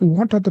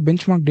 What are the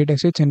benchmark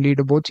datasets and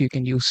leaderboards you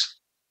can use?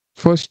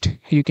 First,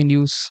 you can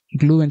use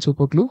glue and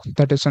superglue.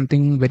 That is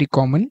something very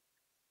common.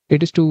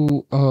 It is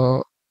to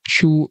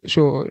show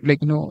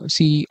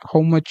see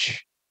how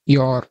much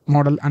your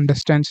model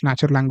understands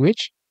natural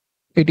language.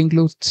 It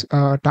includes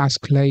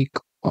tasks like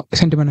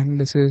sentiment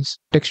analysis,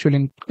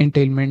 textual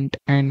entailment,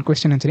 and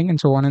question answering, and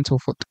so on and so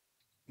forth.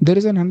 There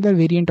is another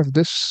variant of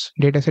this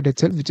dataset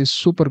itself, which is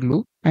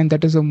superglue, and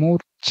that is a more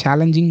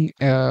challenging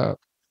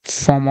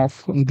form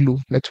of glue.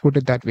 Let's put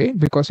it that way,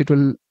 because it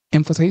will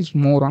emphasize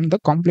more on the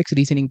complex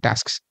reasoning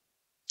tasks.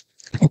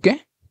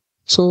 Okay,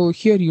 so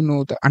here you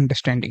know the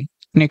understanding.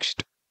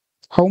 Next,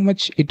 how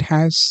much it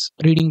has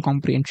reading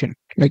comprehension,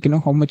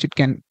 how much it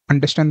can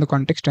understand the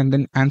context and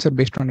then answer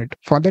based on it.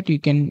 For that, you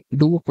can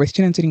do a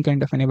question answering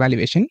kind of an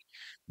evaluation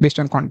based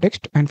on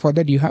context, and for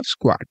that, you have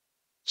SQUAD,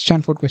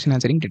 Stanford Question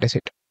Answering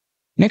Dataset.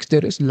 Next,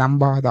 there is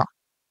Lambada,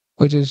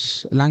 which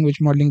is language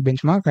modeling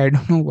benchmark. I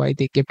don't know why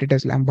they kept it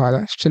as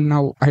Lambada. Still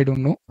now, I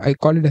don't know. I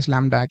call it as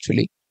Lambda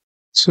actually.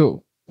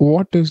 So,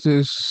 what is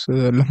this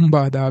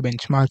Lambada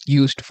benchmark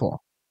used for?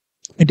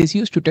 It is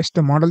used to test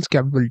the model's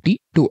capability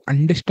to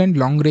understand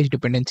long range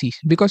dependencies.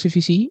 Because if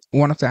you see,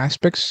 one of the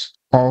aspects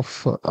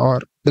of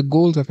or the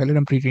goals of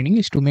LLM pre-training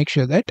is to make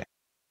sure that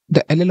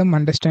the LLM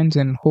understands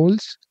and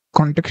holds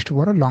context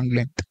for a long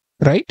length,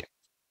 right?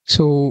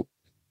 So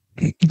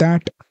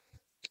that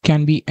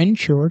can be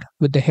ensured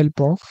with the help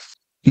of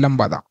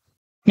Lambada.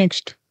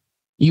 Next,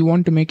 you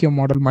want to make your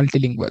model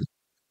multilingual,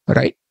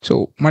 right?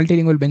 So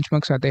multilingual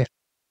benchmarks are there.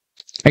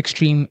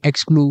 Extreme,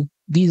 Xglue,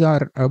 these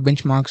are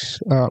benchmarks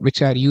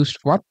which are used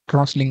for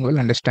cross-lingual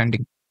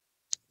understanding.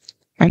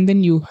 And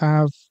then you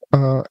have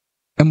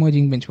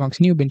emerging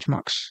benchmarks, new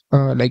benchmarks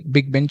like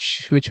Big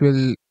Bench, which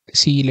will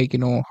see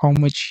how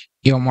much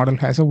your model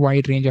has a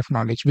wide range of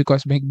knowledge,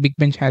 because Big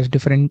Bench has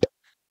different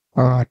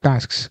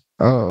tasks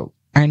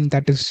and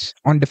that is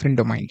on different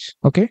domains.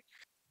 Okay,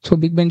 so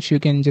Big Bench you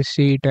can just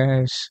see it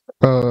as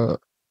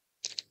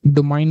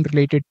domain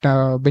related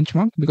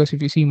benchmark, because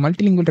if you see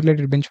multilingual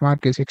related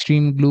benchmark is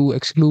Extreme, Glue,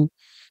 Xglue,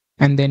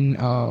 and then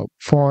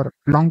for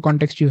long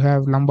context you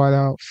have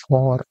Lambada.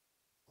 For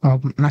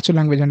natural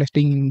language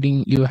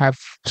understanding you have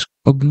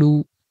a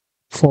Glue.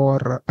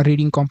 For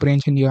reading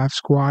comprehension you have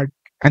SQUAD,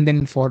 And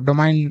then for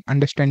domain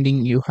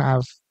understanding, you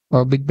have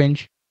a big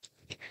bench,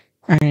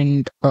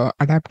 and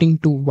adapting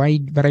to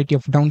wide variety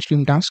of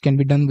downstream tasks can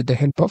be done with the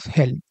help of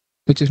HEL,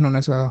 which is known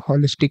as a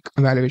holistic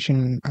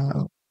evaluation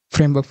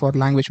framework for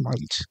language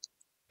models,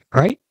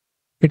 right?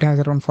 It has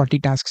around 40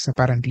 tasks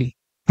apparently.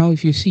 Now,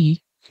 if you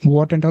see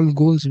what and all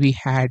goals we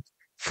had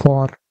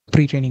for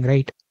pre-training,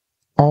 right?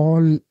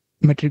 All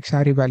metrics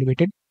are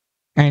evaluated.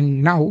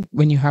 And now,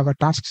 when you have a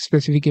task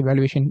specific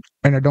evaluation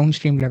and a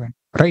downstream level,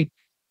 right?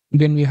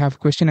 When we have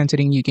question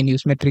answering, you can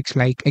use metrics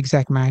like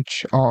exact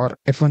match or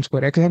F1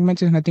 score. Exact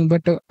match is nothing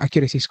but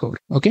accuracy score.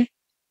 Okay.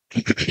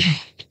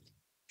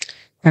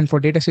 And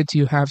for datasets,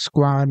 you have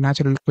square,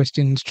 natural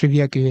questions,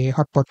 trivia QA,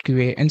 hotpot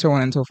QA, and so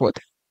on and so forth.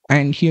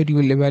 And here you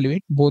will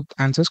evaluate both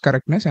answers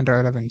correctness and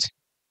relevance.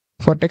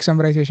 For text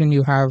summarization,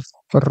 you have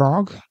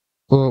ROG,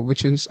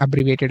 which is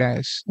abbreviated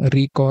as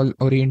Recall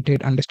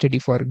Oriented Understudy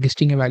for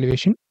Listing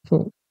Evaluation.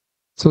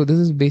 So this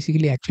is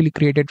basically actually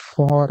created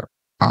for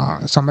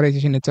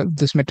summarization itself.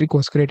 This metric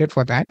was created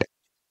for that,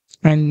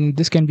 and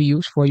this can be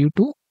used for you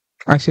to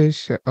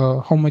assess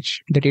how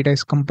much the data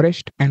is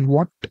compressed and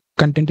what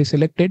content is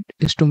selected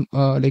is to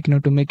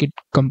to make it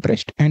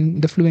compressed,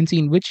 and the fluency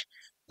in which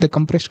the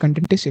compressed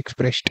content is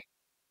expressed.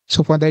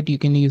 So for that, you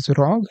can use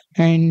ROG,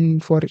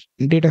 and for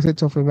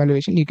datasets of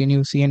evaluation, you can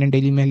use CNN,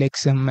 Daily Mail,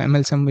 XM,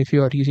 MLSum if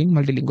you are using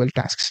multilingual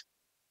tasks,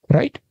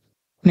 right?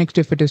 Next,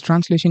 if it is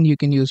translation, you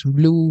can use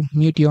Blue,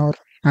 Meteor,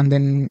 and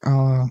then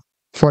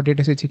for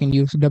datasets, you can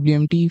use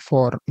WMT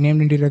for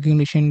named entity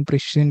recognition,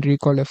 precision,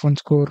 recall, F1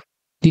 score.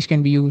 These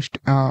can be used,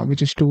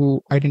 which is to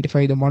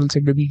identify the model's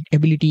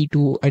ability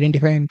to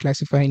identify and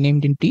classify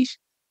named entities.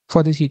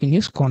 For this, you can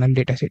use Cornell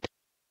dataset.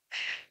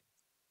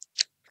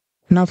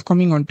 Now,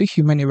 coming on to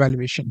human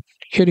evaluation.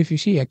 Here, if you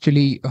see,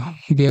 actually,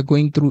 we are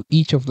going through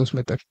each of those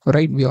methods,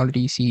 right? We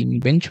already see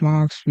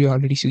benchmarks, we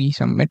already see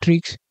some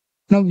metrics.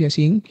 Now we are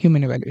seeing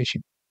human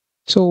evaluation.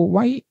 So,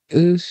 why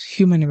is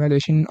human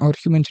evaluation or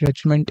human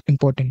judgment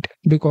important?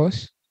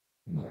 Because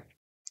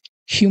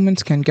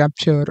humans can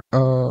capture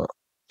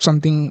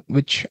something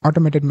which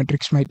automated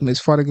metrics might miss.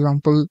 For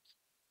example,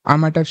 I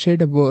might have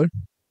said a word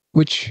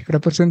which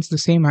represents the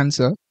same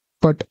answer,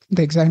 but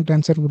the exact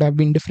answer would have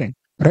been different,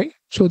 right?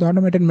 So the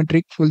automated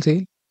metric will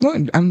say, no,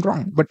 I'm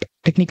wrong, but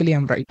technically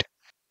I'm right,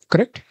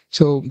 correct?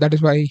 So that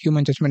is why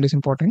human judgment is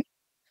important.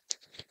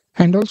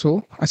 And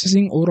also,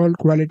 assessing overall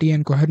quality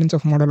and coherence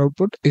of model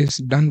output is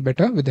done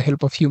better with the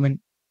help of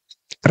human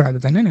rather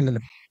than an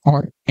LLM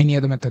or any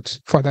other methods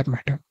for that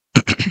matter.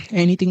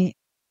 Anything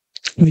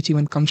which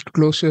even comes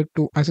closer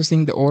to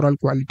assessing the overall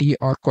quality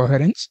or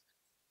coherence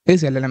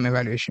is LLM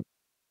evaluation.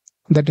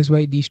 That is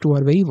why these two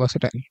are very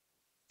versatile.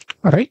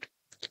 All right.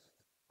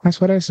 As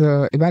far as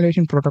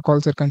evaluation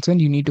protocols are concerned,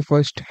 you need to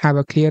first have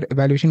a clear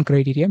evaluation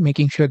criteria,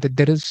 making sure that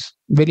there is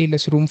very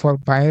less room for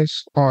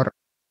bias or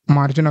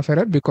margin of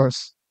error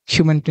because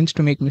human tends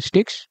to make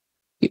mistakes.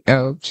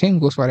 Same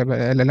goes for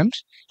LLMs.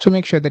 So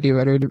make sure that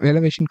your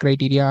evaluation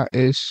criteria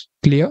is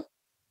clear.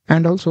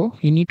 And also,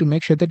 you need to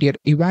make sure that your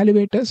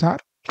evaluators are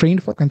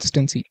trained for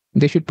consistency.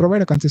 They should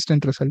provide a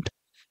consistent result,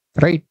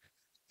 right?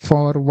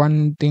 For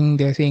one thing,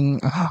 they're saying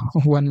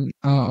one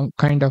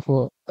kind of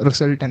a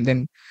result, and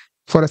then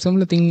for a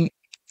similar thing,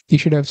 you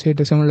should have said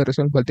a similar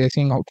result, but they're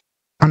saying out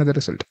another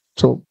result.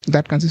 So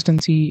that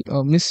consistency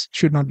miss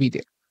should not be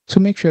there. So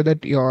make sure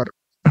that your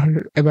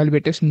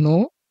evaluators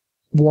know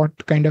what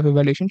kind of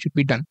evaluation should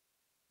be done.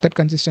 That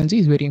consistency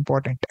is very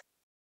important.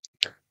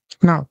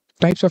 Now,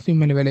 types of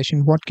human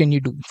evaluation. What can you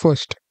do?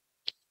 First,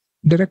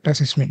 direct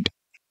assessment.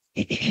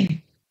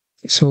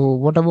 So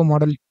whatever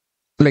model,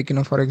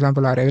 for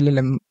example, our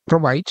LLM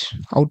provides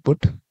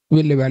output,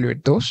 we'll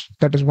evaluate those.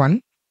 That is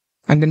one.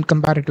 And then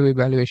comparative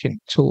evaluation.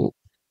 So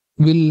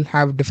we'll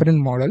have different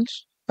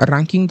models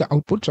ranking the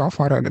outputs of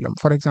our LLM.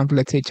 For example,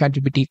 let's say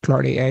ChatGPT,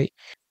 Claude AI,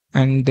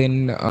 and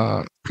then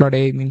Claude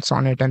AI means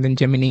Sonnet, and then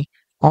Gemini.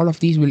 All of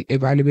these will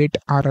evaluate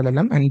our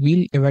LLM, and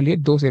we'll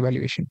evaluate those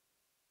evaluation.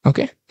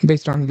 Okay,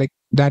 based on like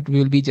that, we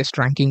will be just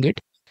ranking it,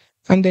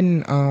 and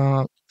then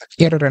error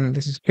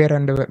analysis, where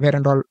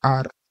and all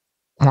our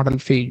model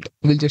failed.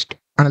 We'll just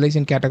analyze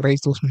and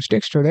categorize those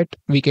mistakes so that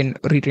we can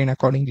retrain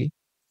accordingly.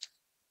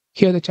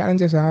 Here, the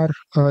challenges are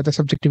the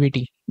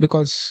subjectivity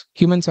because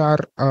humans are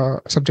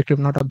subjective,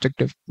 not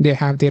objective. They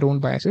have their own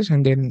biases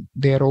and then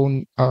their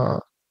own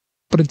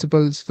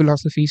principles,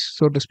 philosophies,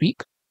 so to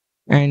speak,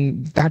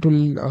 and that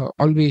will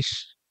always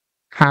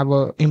have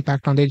a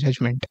impact on their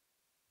judgment.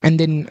 And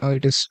then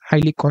it is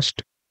highly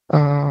costly,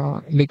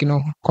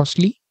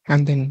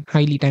 and then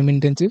highly time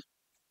intensive,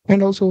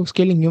 and also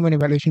scaling human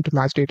evaluation to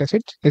large data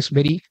sets is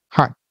very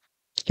hard.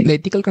 The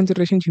ethical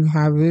considerations you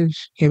have is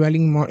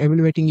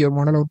evaluating your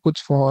model outputs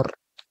for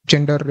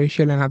gender,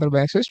 racial, and other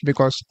biases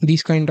because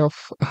these kind of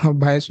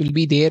bias will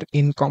be there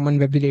in common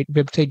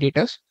website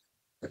data.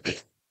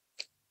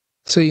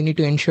 So you need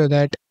to ensure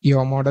that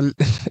your model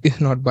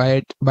is not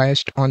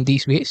biased on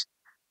these ways.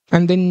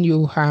 And then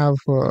you have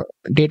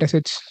data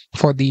sets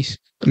for these,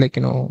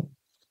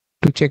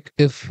 to check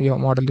if your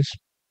model is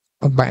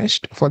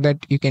biased. For that,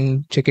 you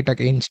can check it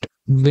against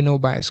Winnow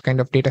bias kind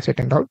of data set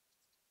and all.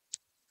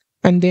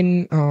 And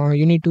then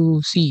you need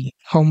to see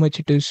how much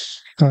it is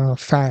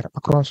fair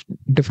across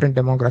different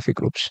demographic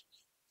groups.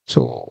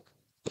 So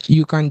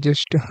you can't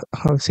just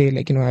say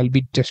like, I'll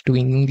be just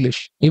doing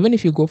English. Even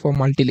if you go for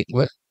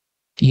multilingual,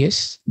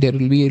 yes, there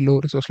will be a low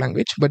resource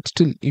language, but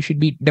still you should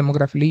be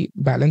demographically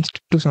balanced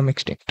to some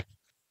extent.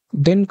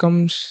 Then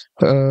comes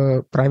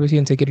privacy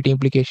and security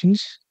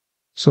implications.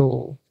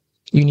 So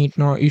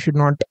you should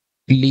not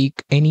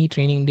leak any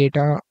training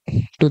data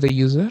to the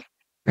user,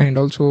 and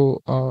also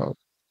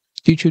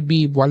you should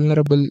be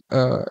vulnerable.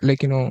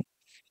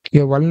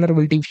 Your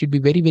vulnerability should be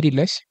very very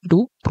less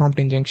to prompt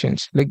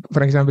injunctions. Like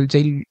for example,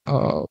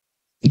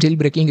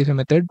 jailbreaking is a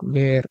method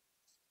where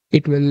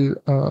it will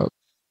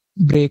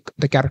break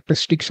the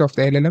characteristics of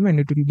the LLM, and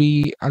it will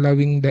be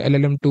allowing the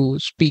LLM to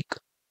speak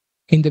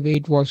in the way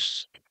it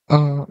was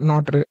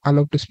not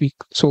allowed to speak.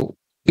 So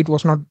it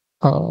was not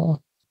uh,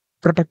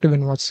 protective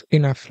and was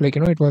enough.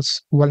 It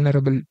was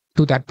vulnerable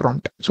to that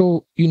prompt.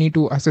 So you need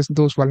to assess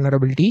those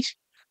vulnerabilities,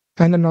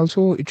 and then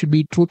also it should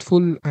be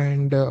truthful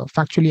and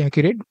factually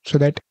accurate so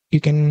that you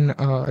can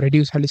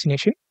reduce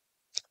hallucination.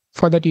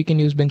 For that, you can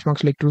use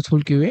benchmarks like Truthful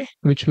QA,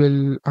 which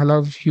will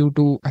allow you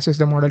to assess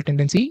the model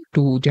tendency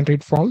to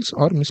generate false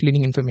or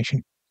misleading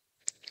information.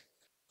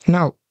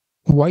 Now,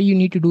 why you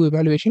need to do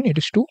evaluation? It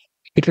is to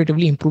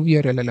iteratively improve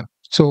your LLM.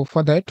 So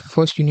for that,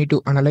 first you need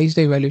to analyze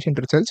the evaluation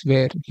results,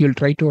 where you'll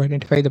try to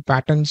identify the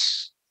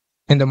patterns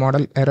in the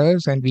model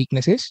errors and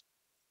weaknesses,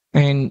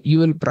 and you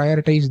will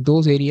prioritize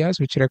those areas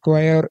which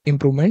require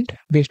improvement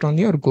based on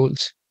your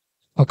goals.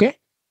 Okay.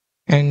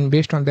 And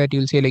based on that,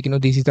 you'll say like,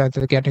 these are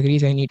the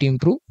categories I need to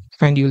improve.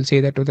 And you'll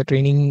say that to the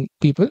training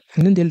people,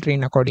 and then they'll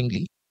train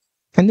accordingly.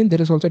 And then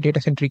there is also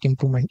data centric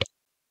improvement.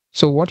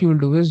 So what you will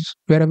do is,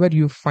 wherever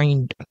you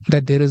find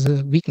that there is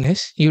a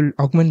weakness, you'll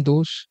augment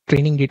those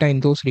training data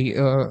in those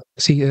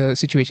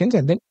situations,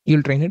 and then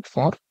you'll train it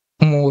for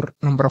more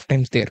number of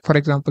times there. For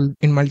example,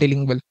 in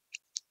multilingual,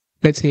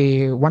 let's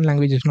say one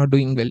language is not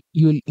doing well,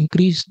 you will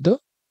increase the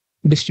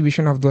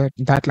distribution of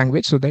that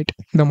language so that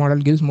the model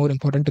gives more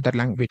importance to that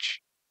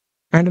language.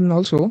 And then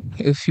also,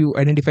 if you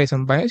identify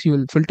some bias, you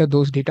will filter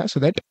those data so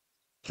that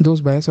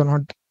those bias are not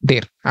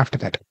there after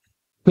that.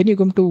 When you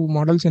come to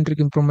model centric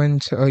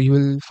improvements, you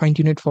will fine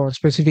tune it for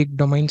specific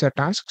domains or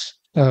tasks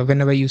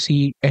whenever you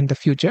see in the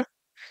future.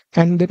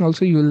 And then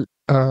also, you will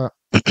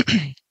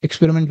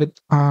experiment with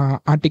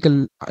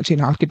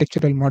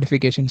architectural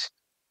modifications.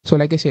 So,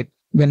 like I said,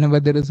 whenever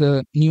there is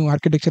a new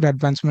architecture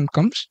advancement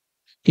comes,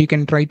 you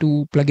can try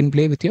to plug and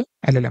play with your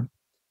LLM.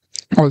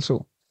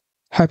 Also,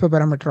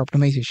 hyperparameter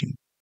optimization.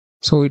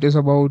 So it is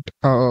about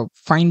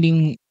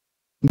finding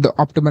the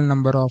optimal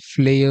number of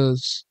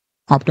layers,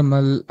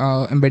 optimal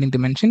embedding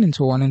dimension, and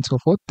so on and so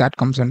forth. That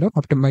comes under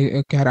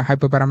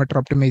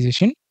hyperparameter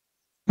optimization.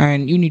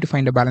 And you need to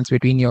find a balance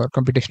between your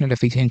computational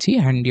efficiency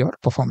and your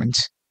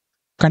performance.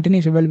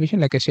 Continuous evaluation,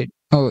 like I said,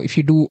 if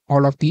you do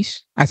all of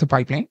these as a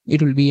pipeline,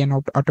 it will be an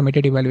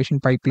automated evaluation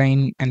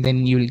pipeline, and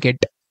then you will get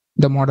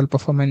the model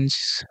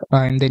performance,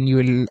 and then you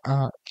will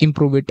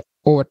improve it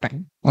over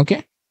time.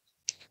 Okay.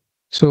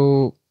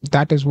 So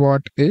that is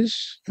what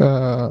is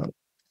your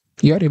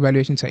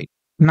evaluation side.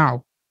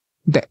 Now,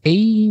 the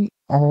aim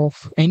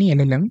of any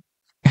LLM,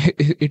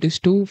 it is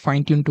to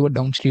fine tune to a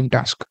downstream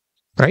task,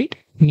 right?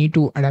 You need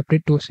to adapt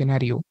it to a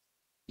scenario,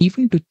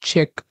 even to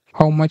check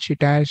how much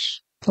it has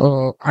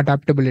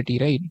adaptability,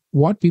 right?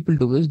 What people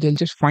do is they'll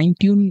just fine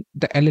tune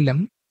the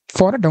LLM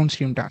for a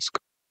downstream task.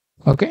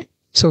 Okay.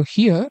 So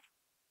here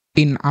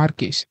in our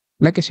case,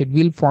 like I said,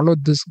 we'll follow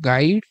this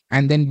guide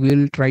and then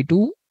we'll try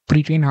to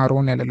pre-train our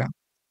own LLM.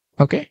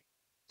 Okay.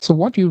 So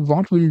what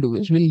we'll do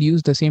is we'll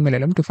use the same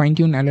LLM to fine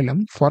tune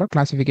LLM for a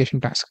classification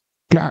task.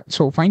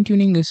 So fine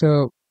tuning is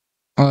a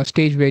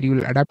stage where you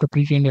will adapt a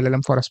pre-trained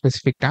LLM for a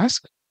specific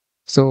task.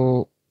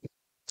 So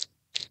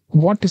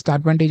what is the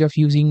advantage of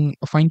using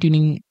fine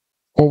tuning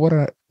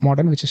over a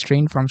model which is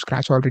trained from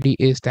scratch already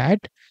is that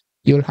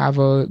you'll have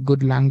a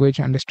good language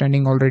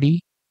understanding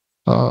already.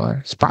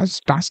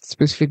 Task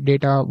specific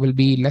data will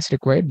be less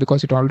required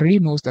because it already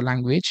knows the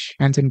language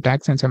and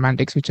syntax and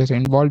semantics which is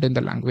involved in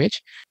the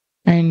language.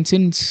 And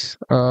since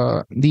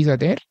these are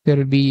there, there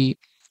will be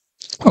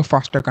a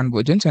faster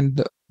convergence, and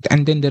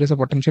then there is a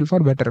potential for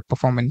better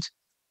performance.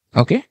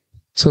 Okay.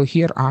 So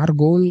here our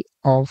goal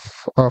of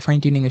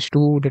fine tuning is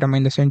to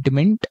determine the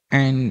sentiment,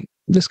 and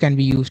this can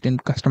be used in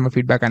customer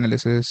feedback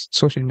analysis,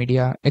 social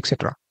media,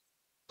 etc.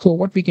 So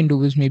what we can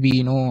do is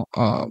maybe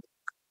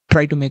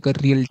try to make a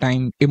real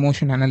time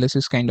emotion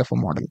analysis kind of a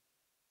model.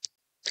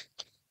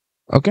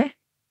 Okay.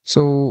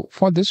 So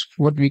for this,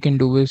 what we can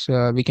do is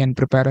we can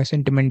prepare a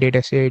sentiment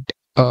data set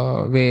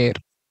where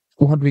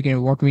what we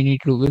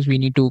need to do is we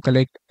need to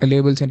collect a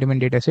label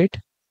sentiment data set,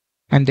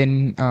 and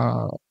then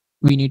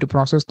we need to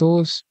process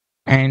those,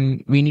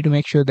 and we need to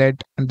make sure that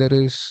there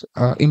is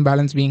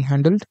imbalance being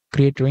handled,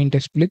 create train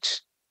test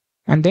splits,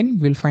 and then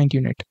we'll fine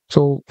tune it.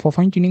 So for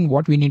fine tuning,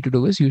 what we need to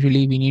do is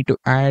usually we need to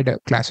add a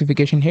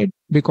classification head,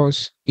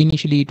 because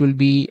initially it will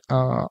be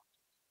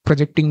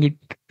projecting it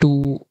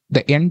to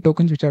the end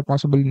tokens which are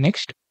possible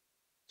next.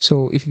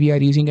 So if we are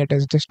using it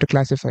as just a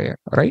classifier,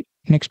 right?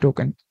 Next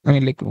token, I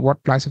mean, like what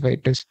classifier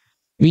it is,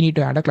 we need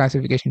to add a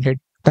classification head.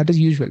 That is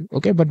usual,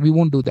 okay? But we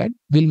won't do that.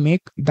 We'll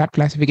make that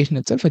classification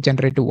itself a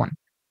generative one.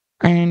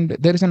 And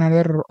there is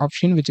another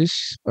option which is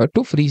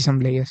to freeze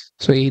some layers.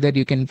 So either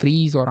you can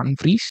freeze or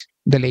unfreeze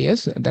the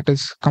layers. That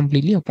is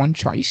completely upon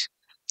choice.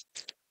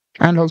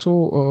 And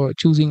also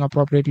choosing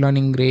appropriate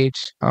learning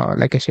rates.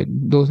 Like I said,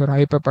 those are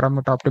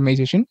hyperparameter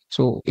optimization.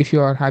 So if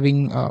you are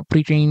having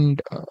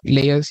pre-trained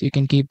layers, you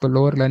can keep a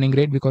lower learning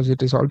rate because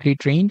it is already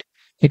trained.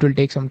 It will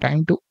take some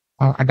time to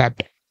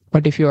adapt.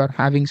 But if you are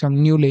having some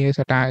new layers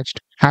attached,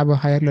 have a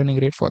higher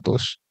learning rate for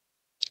those.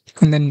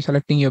 And then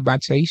selecting your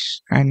batch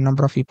size and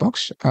number of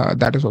epochs,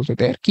 that is also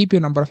there. Keep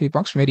your number of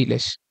epochs very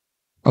less.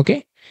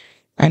 Okay.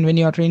 And when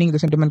you are training the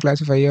sentiment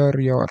classifier,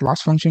 your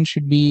loss function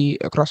should be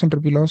a cross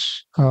entropy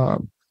loss.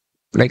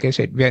 Like I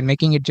said, we are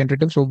making it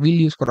generative, so we'll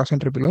use cross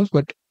entropy loss.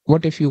 But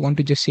what if you want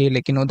to just say,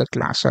 like, the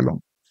class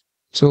alone?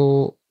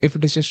 So if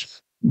it is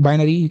just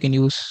binary, you can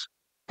use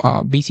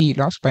BC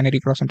loss, binary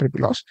cross entropy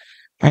loss.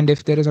 And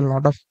if there is a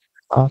lot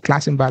of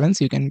class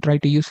imbalance, you can try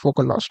to use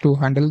focal loss to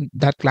handle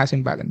that class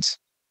imbalance.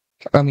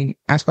 I mean,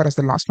 as far as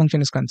the loss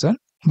function is concerned.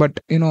 But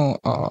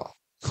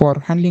for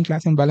handling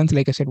class imbalance,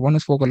 like I said, one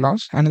is focal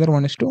loss, another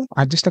one is to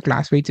adjust the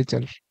class weights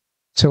itself.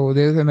 So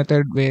there is a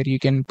method where you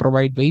can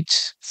provide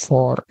weights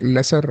for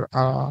lesser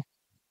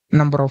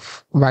number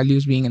of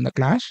values being in the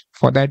class.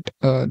 For that,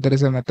 there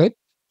is a method.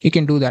 You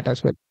can do that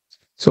as well.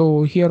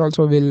 So here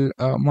also we'll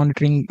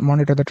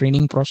monitor the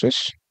training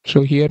process.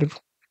 So here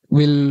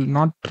we'll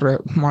not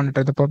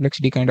monitor the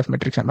perplexity kind of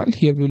metrics and all.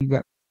 Here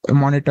we'll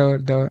monitor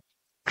the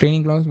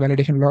training loss,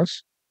 validation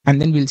loss,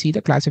 and then we'll see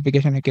the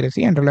classification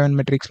accuracy and relevant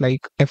metrics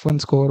like F1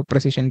 score,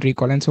 precision,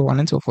 recall, and so on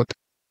and so forth.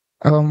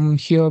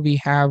 Here we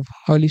have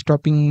early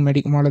stopping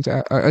models,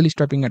 early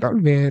stopping at all,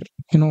 where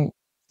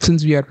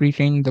since we are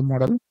pre-trained the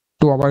model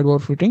to avoid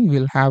overfitting,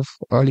 we'll have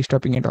early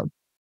stopping at all.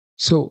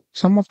 So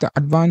some of the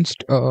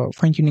advanced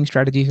fine-tuning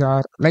strategies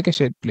are, like I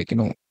said, like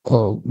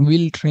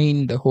we'll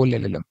train the whole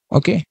LLM,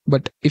 okay?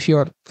 But if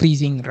you're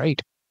freezing,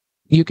 right,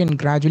 you can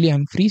gradually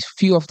unfreeze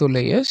few of the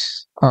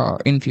layers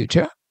in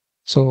future.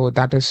 So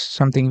that is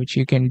something which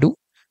you can do.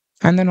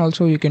 And then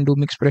also you can do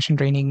mixed precision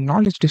training.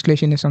 Knowledge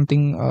distillation is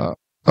something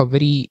a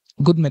very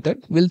good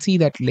method. We'll see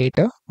that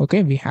later.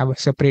 Okay, we have a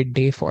separate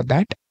day for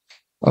that.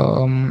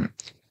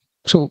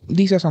 So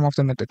these are some of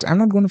the methods. I'm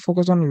not going to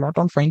focus on a lot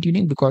on fine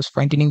tuning because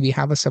fine tuning we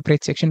have a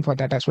separate section for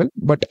that as well.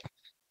 But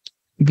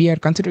we are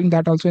considering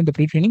that also in the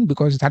pre-training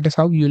because that is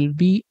how you'll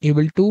be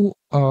able to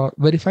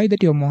verify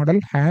that your model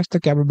has the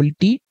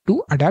capability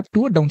to adapt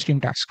to a downstream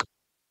task.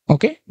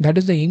 Okay, that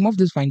is the aim of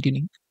this fine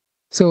tuning.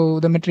 So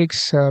the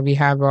metrics we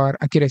have are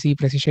accuracy,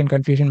 precision,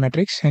 confusion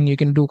metrics, and you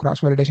can do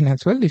cross validation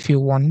as well if you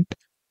want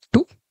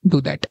to do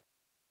that.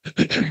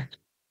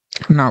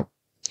 Now,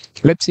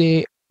 let's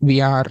say we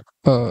are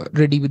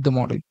ready with the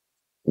model.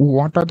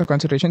 What are the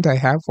considerations I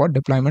have for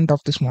deployment of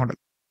this model?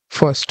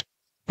 First,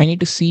 I need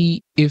to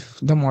see if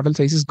the model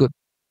size is good.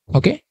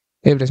 Okay,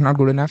 if it is not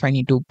good enough, I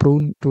need to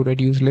prune to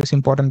reduce less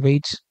important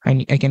weights.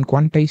 I can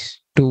quantize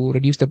to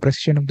reduce the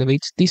precision of the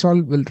weights. These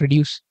all will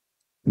reduce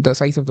the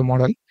size of the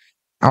model.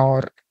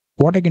 Or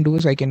what I can do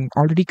is I can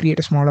already create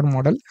a smaller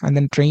model and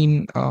then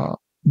train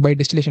by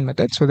distillation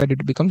method so that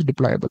it becomes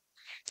deployable.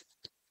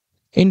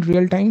 In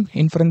real time,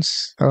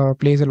 inference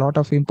plays a lot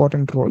of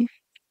important role.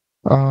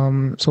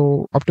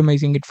 So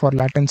optimizing it for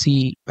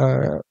latency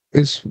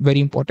is very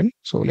important.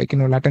 So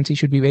latency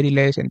should be very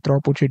less and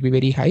throughput should be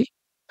very high.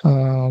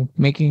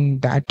 Making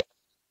that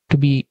to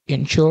be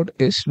ensured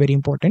is very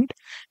important,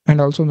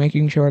 and also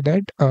making sure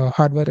that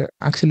hardware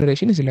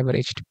acceleration is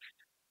leveraged.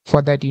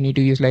 For that, you need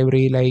to use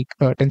library like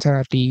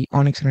TensorRT,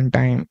 Onyx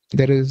Runtime.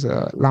 There is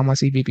Llama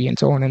CPP, and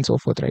so on and so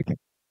forth. Right now,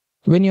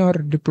 when you are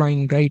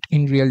deploying right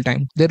in real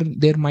time,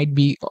 there might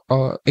be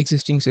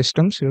existing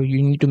systems. So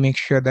you need to make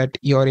sure that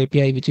your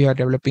API which you are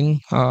developing,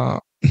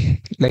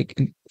 like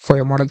for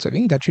your model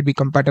serving, that should be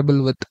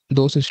compatible with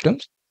those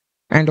systems.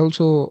 And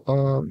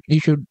also,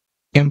 you should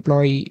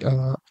employ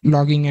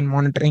logging and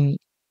monitoring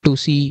to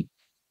see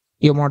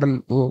your model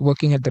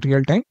working at the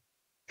real time.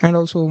 And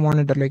also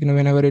monitor, like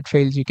whenever it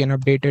fails you can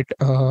update it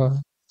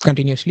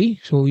continuously,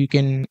 so you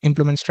can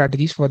implement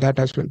strategies for that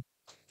as well.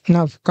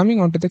 Now coming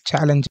on to the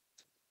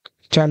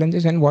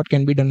challenges and what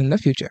can be done in the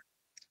future.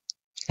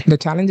 The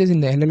challenges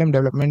in the LLM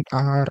development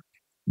are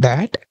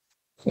that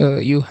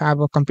you have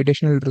a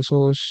computational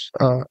resource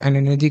and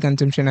energy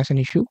consumption as an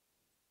issue.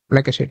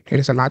 Like I said, it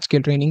is a large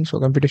scale training, so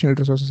computational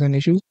resource is an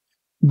issue.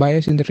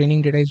 Bias in the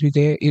training data is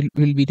there, it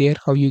will be there.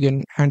 How you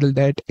can handle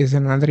that is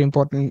another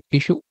important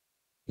issue.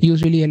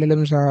 Usually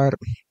LLMs are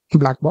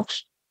black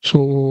box,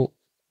 so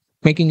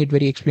making it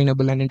very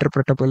explainable and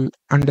interpretable,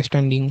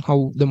 understanding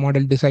how the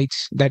model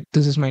decides that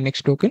this is my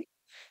next token,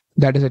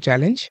 that is a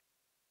challenge.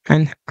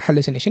 And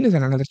hallucination is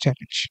another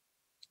challenge.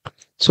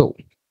 So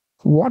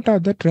what are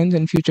the trends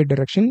and future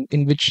direction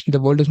in which the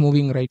world is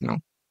moving right now?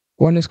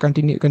 One is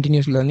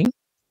continuous learning,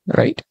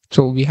 right?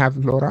 So we have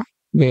LoRa,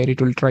 where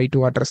it will try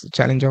to address the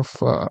challenge of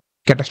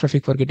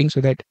catastrophic forgetting, so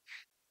that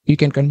you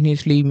can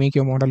continuously make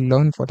your model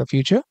learn for the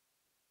future,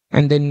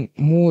 and then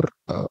more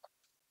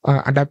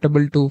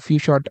adaptable to few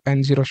shot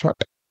and zero shot.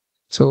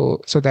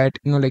 So that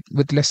like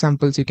with less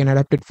samples you can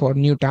adapt it for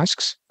new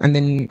tasks, and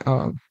then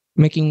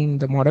making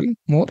the model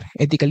more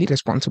ethically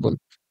responsible.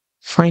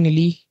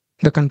 Finally,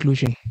 the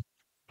conclusion.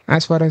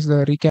 As far as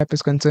the recap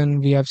is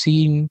concerned, we have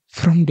seen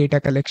from data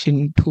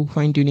collection to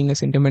fine tuning a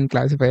sentiment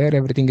classifier,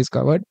 everything is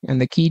covered. And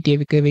the key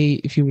takeaway,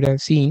 if you would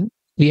have seen,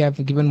 we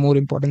have given more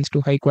importance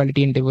to high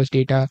quality and diverse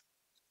data,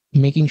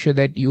 making sure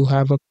that you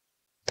have a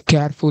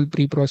careful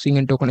pre processing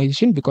and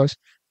tokenization, because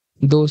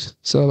those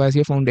serve as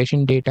your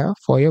foundation data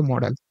for your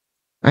model.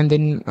 And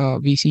then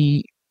we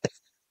see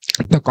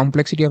the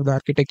complexity of the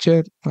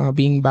architecture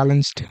being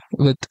balanced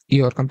with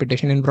your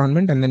computation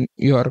environment, and then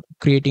you are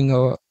creating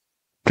a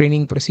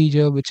training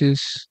procedure which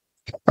is,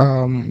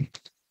 um,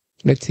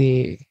 let's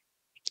say,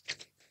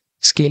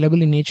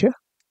 scalable in nature.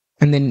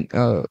 And then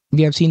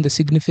we have seen the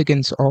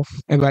significance of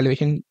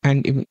evaluation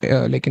and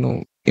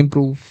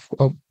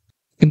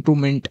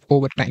improvement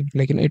over time,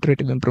 like an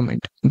iterative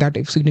improvement. That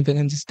if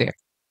significance is there.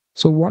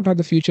 So what are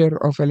the future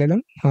of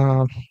LLM?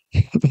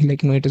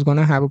 It is going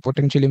to have a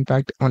potential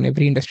impact on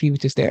every industry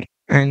which is there,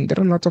 and there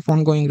are lots of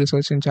ongoing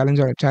research and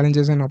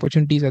challenges and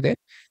opportunities are there.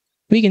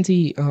 We can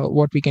see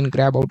what we can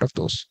grab out of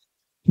those.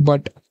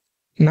 But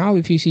now,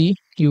 if you see,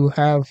 you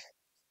have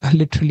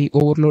literally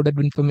overloaded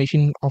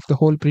information of the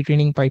whole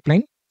pre-training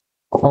pipeline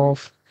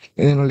of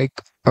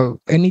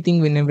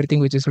anything and everything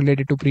which is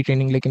related to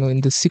pre-training. In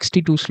the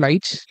 62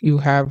 slides, you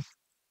have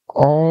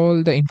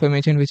all the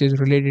information which is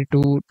related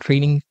to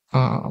training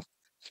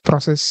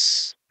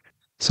process.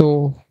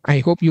 So I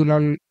hope you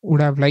all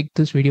would have liked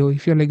this video.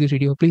 If you like this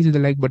video, please hit the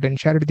like button,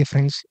 share it with your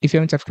friends. If you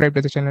haven't subscribed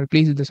to the channel,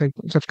 please hit the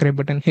subscribe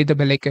button, hit the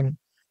bell icon.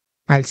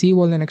 I'll see you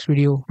all in the next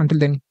video. Until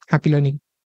then, happy learning.